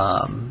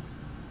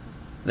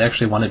 they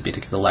actually wanted me to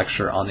give a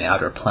lecture on the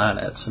outer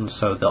planets, and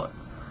so the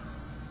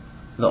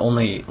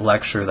only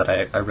lecture that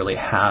I really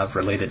have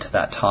related to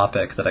that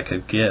topic that I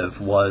could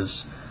give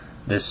was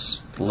this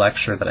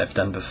lecture that I've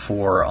done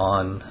before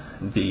on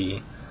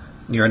the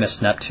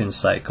Uranus-Neptune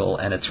cycle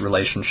and its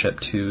relationship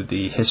to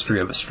the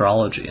history of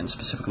astrology, and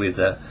specifically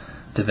the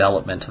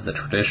development of the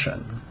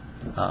tradition.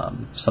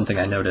 Something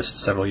I noticed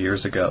several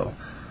years ago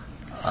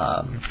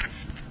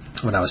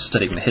when I was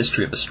studying the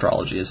history of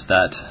astrology is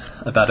that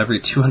about every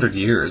 200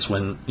 years,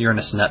 when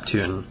Uranus and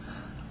Neptune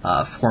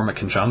form a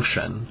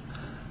conjunction,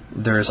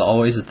 there's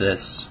always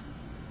this,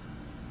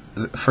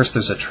 first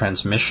there's a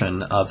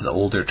transmission of the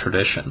older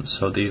traditions,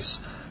 so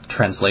these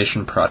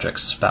translation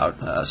projects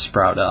sprout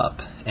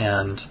up,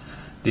 and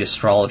the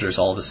astrologers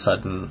all of a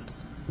sudden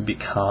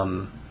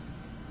become,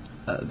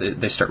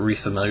 they start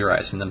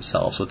refamiliarizing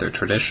themselves with their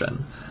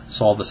tradition.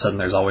 So all of a sudden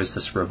there's always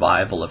this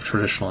revival of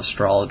traditional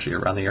astrology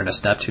around the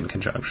Uranus-Neptune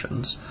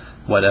conjunctions,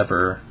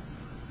 whatever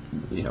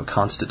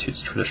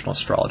constitutes traditional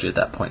astrology at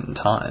that point in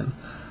time.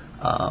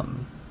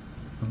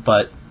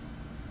 But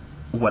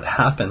what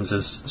happens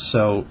is,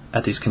 so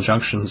at these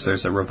conjunctions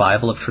there's a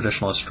revival of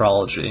traditional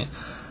astrology,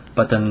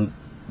 but then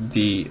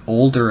the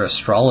older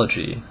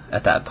astrology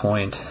at that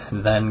point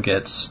then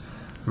gets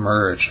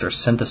merged or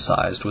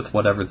synthesized with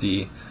whatever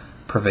the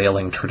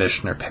prevailing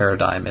tradition or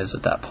paradigm is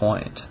at that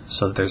point.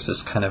 So there's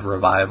this kind of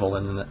revival,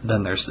 and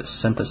then there's this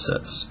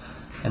synthesis,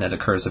 and it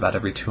occurs about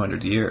every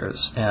 200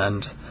 years.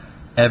 And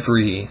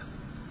every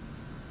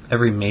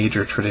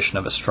major tradition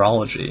of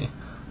astrology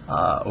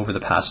over the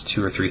past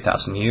 2,000 or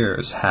 3,000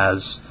 years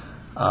has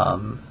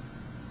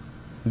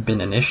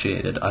been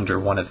initiated under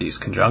one of these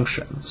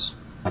conjunctions.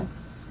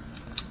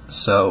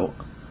 So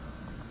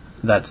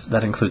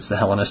that includes the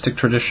Hellenistic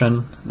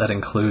tradition, that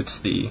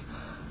includes the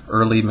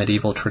early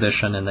medieval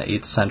tradition in the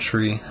 8th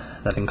century,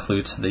 that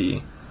includes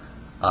the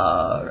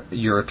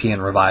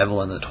European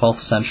revival in the 12th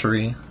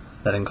century,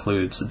 that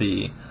includes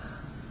the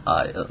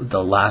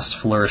last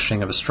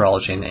flourishing of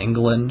astrology in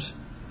England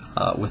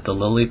with the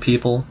Lily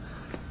people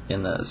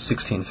in the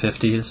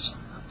 1650s,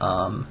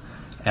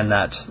 and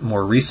that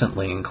more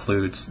recently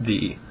includes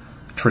the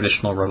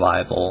traditional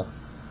revival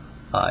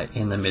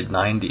in the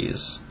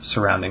mid-90s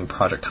surrounding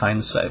Project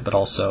Hindsight, but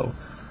also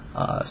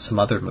some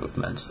other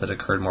movements that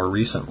occurred more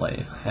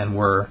recently. And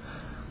we're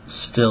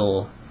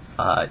still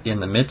in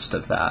the midst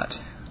of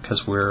that,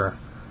 because we're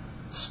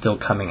still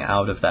coming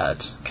out of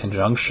that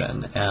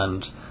conjunction,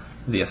 and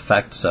the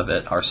effects of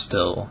it are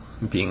still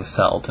being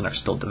felt and are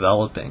still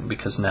developing,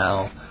 because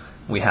now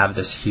we have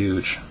this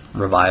huge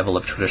revival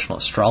of traditional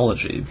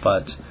astrology,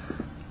 but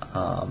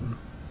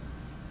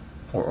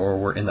or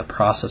we're in the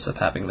process of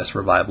having this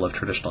revival of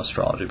traditional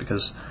astrology,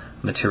 because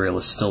material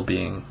is still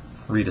being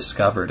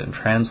rediscovered and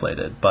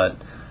translated. But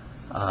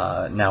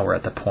now we're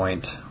at the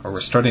point, or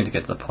we're starting to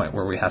get to the point,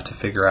 where we have to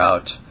figure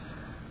out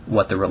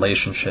what the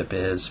relationship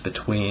is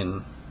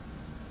between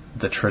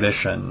the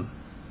tradition,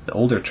 the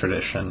older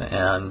tradition,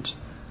 and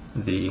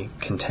the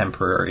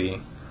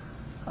contemporary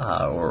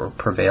or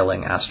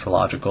prevailing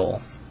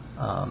astrological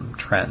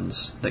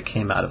trends that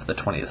came out of the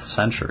 20th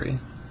century.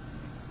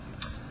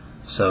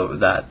 So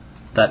that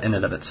in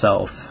and of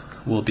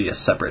itself will be a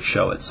separate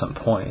show at some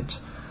point.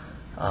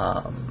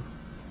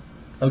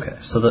 Okay,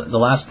 so the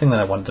last thing that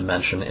I wanted to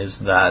mention is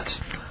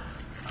that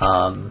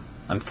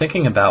I'm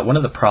thinking about one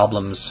of the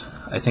problems,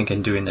 I think,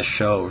 in doing this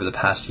show over the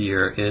past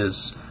year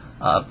is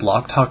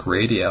Blog Talk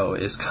Radio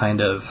is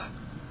kind of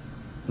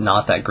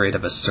not that great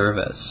of a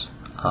service.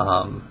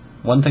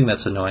 One thing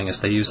that's annoying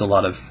is they use a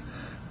lot of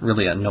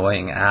really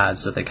annoying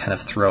ads that they kind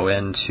of throw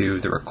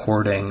into the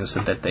recordings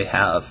that they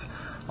have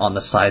on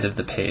the side of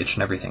the page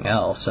and everything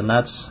else, and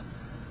that's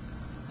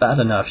bad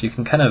enough. You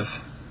can kind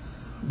of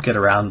get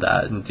around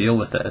that and deal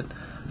with it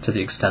to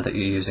the extent that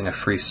you're using a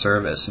free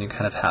service, and you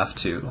kind of have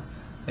to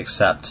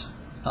accept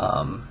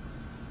that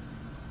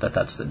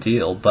that's the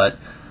deal. But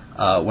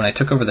when I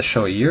took over the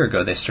show a year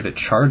ago, they started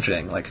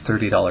charging like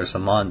 $30 a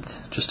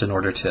month just in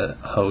order to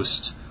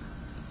host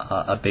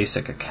a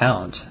basic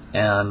account,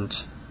 and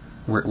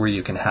where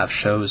you can have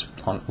shows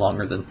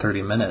longer than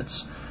 30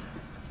 minutes.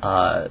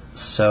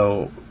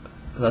 So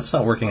that's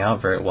not working out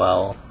very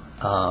well.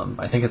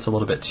 I think it's a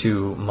little bit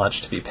too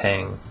much to be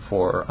paying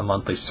for a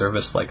monthly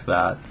service like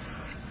that.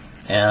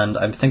 And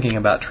I'm thinking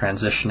about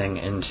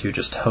transitioning into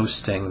just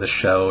hosting the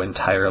show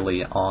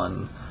entirely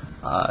on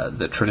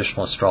the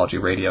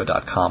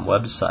traditionalastrologyradio.com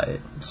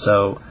website.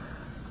 So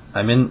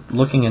I'm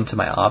looking into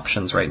my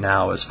options right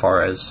now as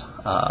far as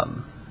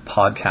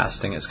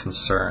podcasting is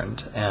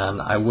concerned, and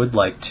I would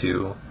like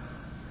to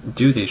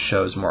do these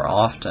shows more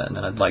often,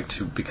 and I'd like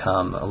to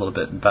become a little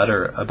bit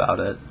better about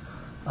it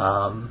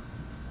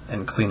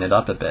and clean it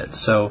up a bit.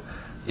 So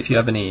if you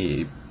have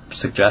any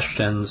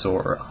suggestions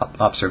or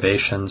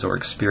observations or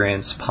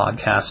experience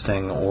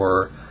podcasting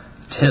or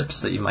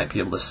tips that you might be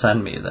able to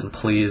send me, then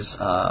please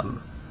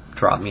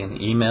drop me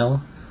an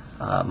email.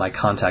 My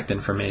contact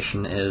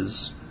information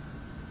is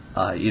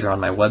either on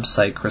my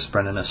website,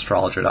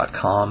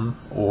 chrisbrennanastrologer.com,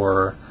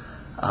 or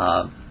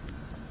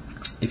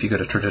if you go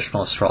to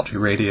Traditional Astrology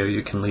Radio,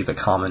 you can leave a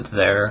comment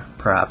there,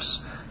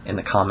 perhaps in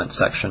the comment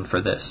section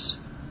for this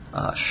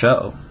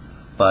show.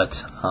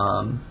 But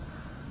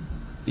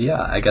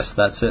yeah, I guess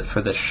that's it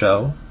for this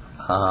show.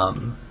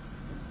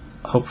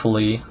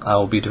 Hopefully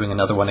I'll be doing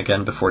another one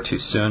again before too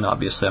soon.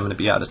 Obviously I'm going to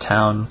be out of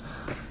town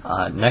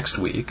next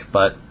week,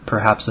 but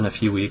perhaps in a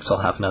few weeks I'll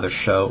have another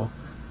show,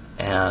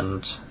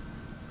 and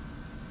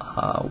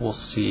we'll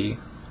see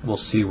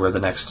where the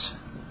next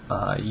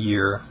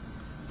year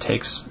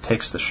takes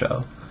the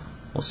show.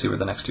 We'll see where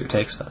the next year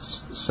takes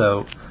us.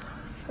 So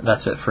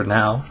that's it for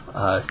now.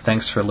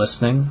 Thanks for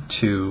listening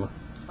to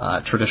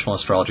Traditional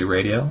Astrology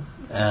Radio,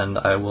 and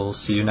I will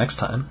see you next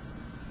time.